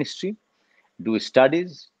the mainstream, do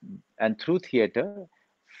studies, and through theater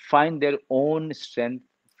find their own strength,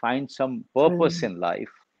 find some purpose Brilliant. in life.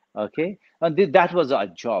 Okay, and that was our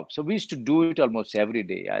job. So we used to do it almost every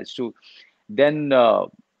day. I used to then uh,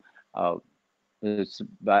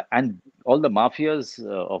 and all the mafias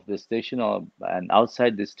of the station, and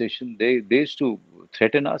outside the station, they used to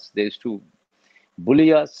threaten us. They used to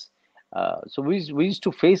bully us. So we used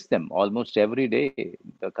to face them almost every day.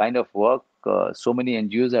 The kind of work so many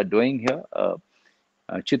NGOs are doing here.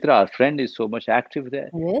 Chitra, our friend, is so much active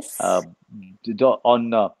there. Uh, Yes. the-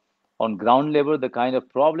 on uh, on ground level, the kind of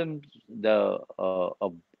problems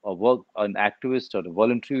a work an activist or a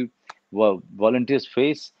volunteers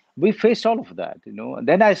face, we faced all of that, you know. And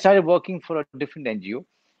then I started working for a different NGO,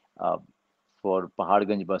 uh, for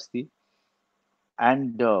Paharganj Basti,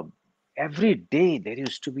 and every day there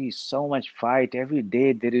used to be so much fight. Every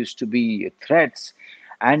day there used to be threats,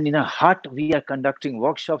 and in a hut we are conducting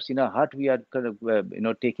workshops. In a hut we are kind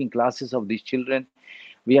of taking classes of these children.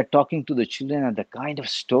 We are talking to the children, and the kind of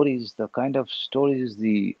stories,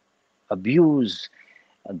 the abuse,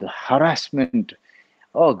 the harassment.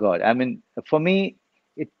 Oh God! I mean, for me,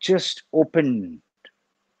 it just opened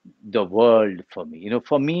the world for me. You know,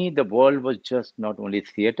 for me, the world was just not only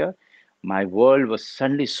theater. My world was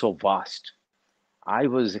suddenly so vast. I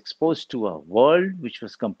was exposed to a world which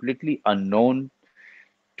was completely unknown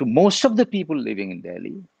to most of the people living in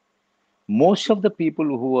Delhi. Most of the people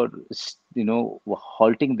who were, were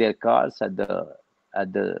halting their cars at the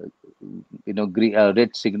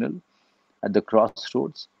red signal at the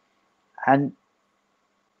crossroads, and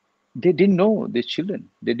they didn't know their children.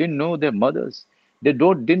 They didn't know their mothers. They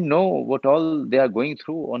didn't know what all they are going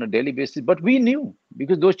through on a daily basis. But we knew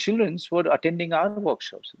because those children were attending our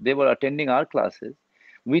workshops. They were attending our classes.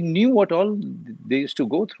 We knew what all they used to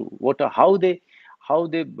go through. What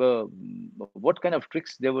kind of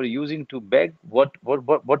tricks they were using to beg. What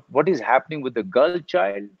is happening with the girl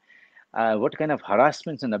child. What kind of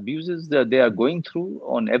harassments and abuses that they are going through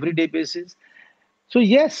on everyday basis. So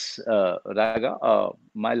yes, Raga,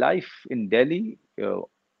 my life in Delhi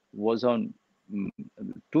was on mm,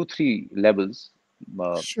 two, three levels.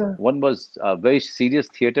 Uh, Sure. One was a very serious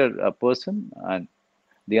theater person, and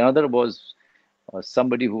the other was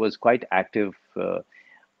somebody who was quite active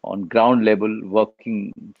on ground level,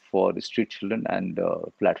 working for street children and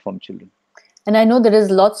platform children. And I know there is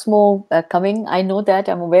lots more coming. I know that.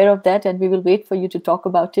 I'm aware of that. And we will wait for you to talk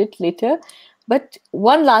about it later. But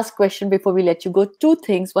one last question before we let you go. Two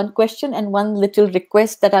things, one question and one little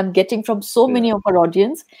request that I'm getting from so Yeah. many of our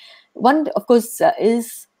audience. One, of course,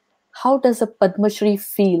 is how does a Padma Shri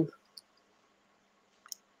feel?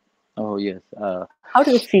 Oh yes. How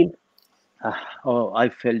does it feel? Oh, I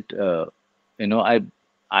felt.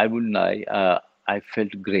 I wouldn't lie. I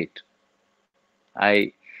felt great.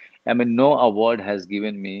 I I mean, no award has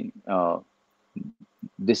given me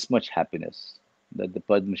this much happiness that the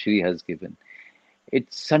Padma Shri has given. It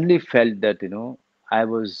suddenly felt that, I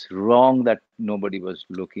was wrong that nobody was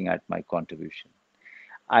looking at my contribution.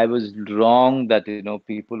 I was wrong that,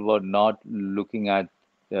 people were not looking at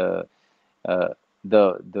uh, uh,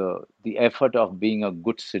 the effort of being a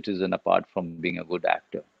good citizen apart from being a good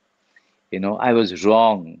actor. I was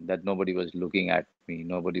wrong that nobody was looking at me.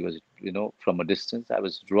 Nobody was, from a distance. I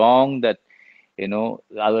was wrong that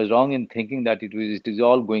I was wrong in thinking that it is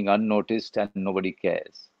all going unnoticed and nobody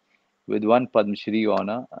cares. With one Padma Shri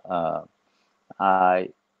honor, I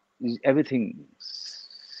everything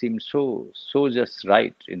seemed so just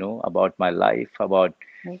right, about my life, about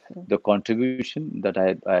Okay. the contribution that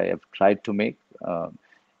I have tried to make. Uh,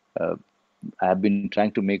 I have been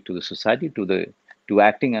trying to make to the society, to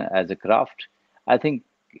acting as a craft. I think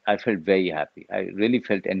I felt very happy. I really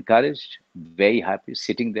felt encouraged, very happy,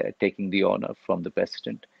 sitting there taking the honor from the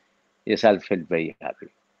president. Yes, I felt very happy.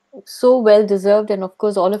 So well deserved, and of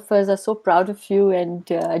course all of us are so proud of you,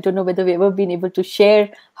 and I don't know whether we've ever been able to share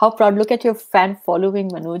how proud. Look at your fan following,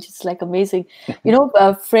 Manoj. It's like amazing.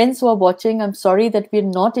 Friends who are watching, I'm sorry that we're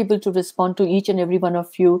not able to respond to each and every one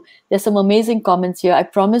of you. There's some amazing comments here. I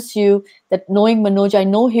promise you that knowing Manoj, I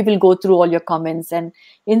know he will go through all your comments, and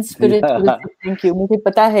in spirit he will Yeah, say thank you. मुझे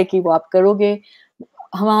पता है कि वो आप करोगे.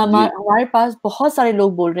 जी, हमारे पास बहुत सारे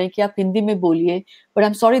लोग बोल रहे हैं कि आप हिंदी में बोलिए, but I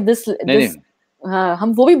am sorry this नहीं दिस नहीं, हाँ,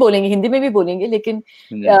 हम वो भी बोलेंगे, हिंदी में भी बोलेंगे, लेकिन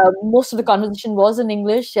नहीं, most of the conversation was in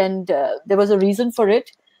English, and there was a reason for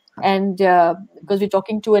it, and because we're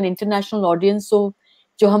talking to an international audience, so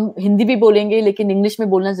जो हम हिंदी भी बोलेंगे लेकिन इंग्लिश में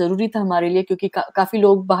बोलना जरूरी था हमारे लिए, क्योंकि काफी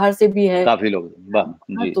लोग बाहर से भी है. काफी लोग, वाह,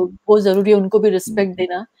 हाँ, जी, तो वो जरूरी है उनको भी रिस्पेक्ट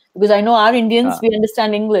देना, because I know our Indians, हाँ, we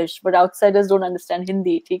understand English but outsiders don't understand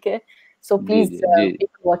Hindi. ठीक है, so ji, please ji, ji.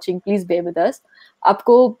 people watching, please bear with us.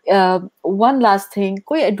 आपको one last thing,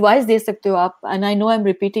 कोई advice दे सकते हो आप, and I know I'm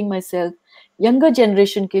repeating myself, younger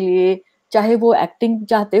generation के लिए, चाहे वो एक्टिंग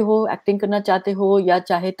चाहते हो, एक्टिंग करना चाहते हो, या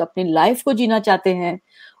चाहे तो अपनी लाइफ को जीना चाहते हैं,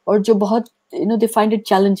 और जो बहुत they find it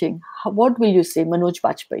challenging, what will you say, Manoj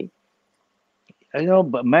Bajpayee?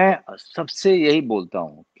 मैं सबसे यही बोलता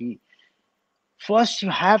हूँ कि first you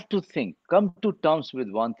have to think, come to terms with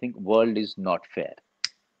one thing: world is not fair.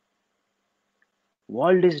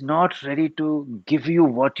 World is not ready to give you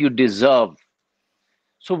what you deserve.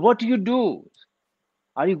 So what do?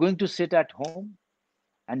 Are you going to sit at home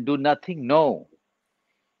and do nothing. No,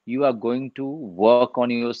 you are going to work on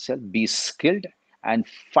yourself, be skilled, and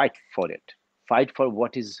fight for it. Fight for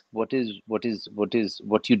what you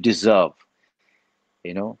deserve.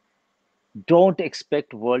 You know, don't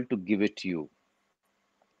expect world to give it to you.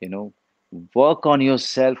 You know, work on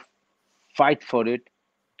yourself, fight for it,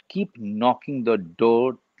 keep knocking the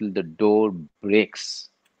door till the door breaks.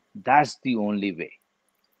 That's the only way.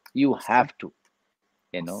 You Awesome. have to,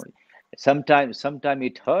 you know. Sometime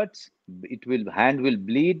it hurts, it will hand will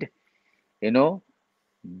bleed, you know,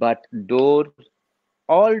 but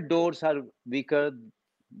all doors are weaker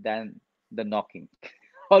than the knocking.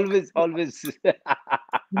 Always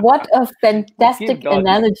What a keep fantastic knocking,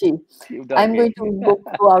 analogy. keep I'm going knocking. to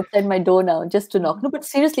go outside my door now just to knock. No, but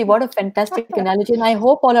seriously, what a fantastic analogy. And I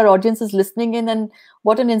hope all our audience is listening in. And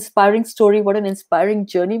what an inspiring story, what an inspiring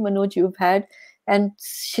journey, Manoj, you've had. And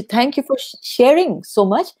thank you for sharing so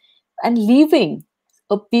much and leaving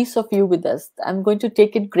a piece of you with us. I'm going to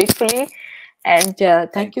take it gratefully. And thank you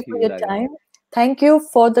Thank for you, your Raga. time. Thank you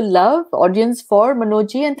for the love, audience, for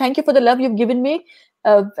Manojji. And thank you for the love you've given me.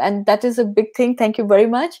 And that is a big thing. Thank you very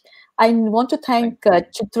much. I want to Thank thank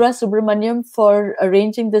you. Chitra Subramaniam for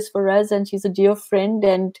arranging this for us, and she's a dear friend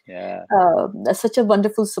and Yeah, such a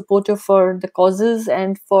wonderful supporter for the causes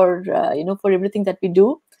and for for everything that we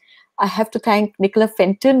do. I have to thank Nicola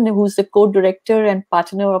Fenton, who's the co-director and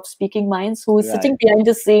partner of Speaking Minds, who is right. sitting behind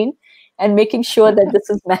the scene and making sure that this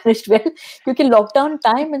is managed well. Because lockdown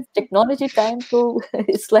time and technology time, so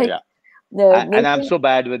it's like Yeah. And I'm making so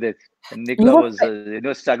bad with it. And you Nicola were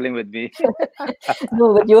was, struggling with me.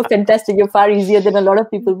 no, but you're fantastic. You're far easier than a lot of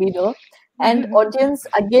people we know. And audience,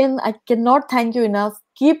 again, I cannot thank you enough.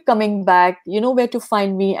 Keep coming back. You know where to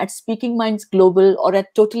find me at Speaking Minds Global or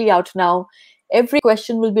at Totally Out Now. Every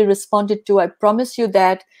question will be responded to. I promise you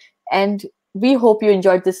that. And we hope you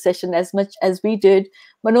enjoyed this session as much as we did.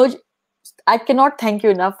 Manoj, I cannot thank you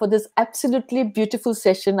enough for this absolutely beautiful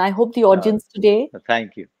session. I hope the Uh, audience today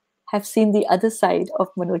Thank you. have seen the other side of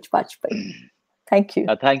Manoj Bajpayee. Thank you.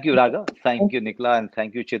 Thank you, Raga. Thank Thank you, Nicola, and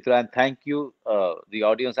thank you, Chitra, and thank you, the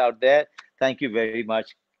audience out there. Thank you very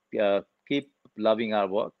much. Keep loving our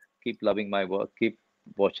work. Keep loving my work. Keep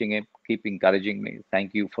watching it. Keep encouraging me.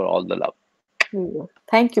 Thank you for all the love. you.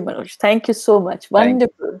 Thank you, Manoj. Thank you so much. Thank,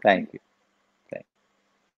 Wonderful. thank you.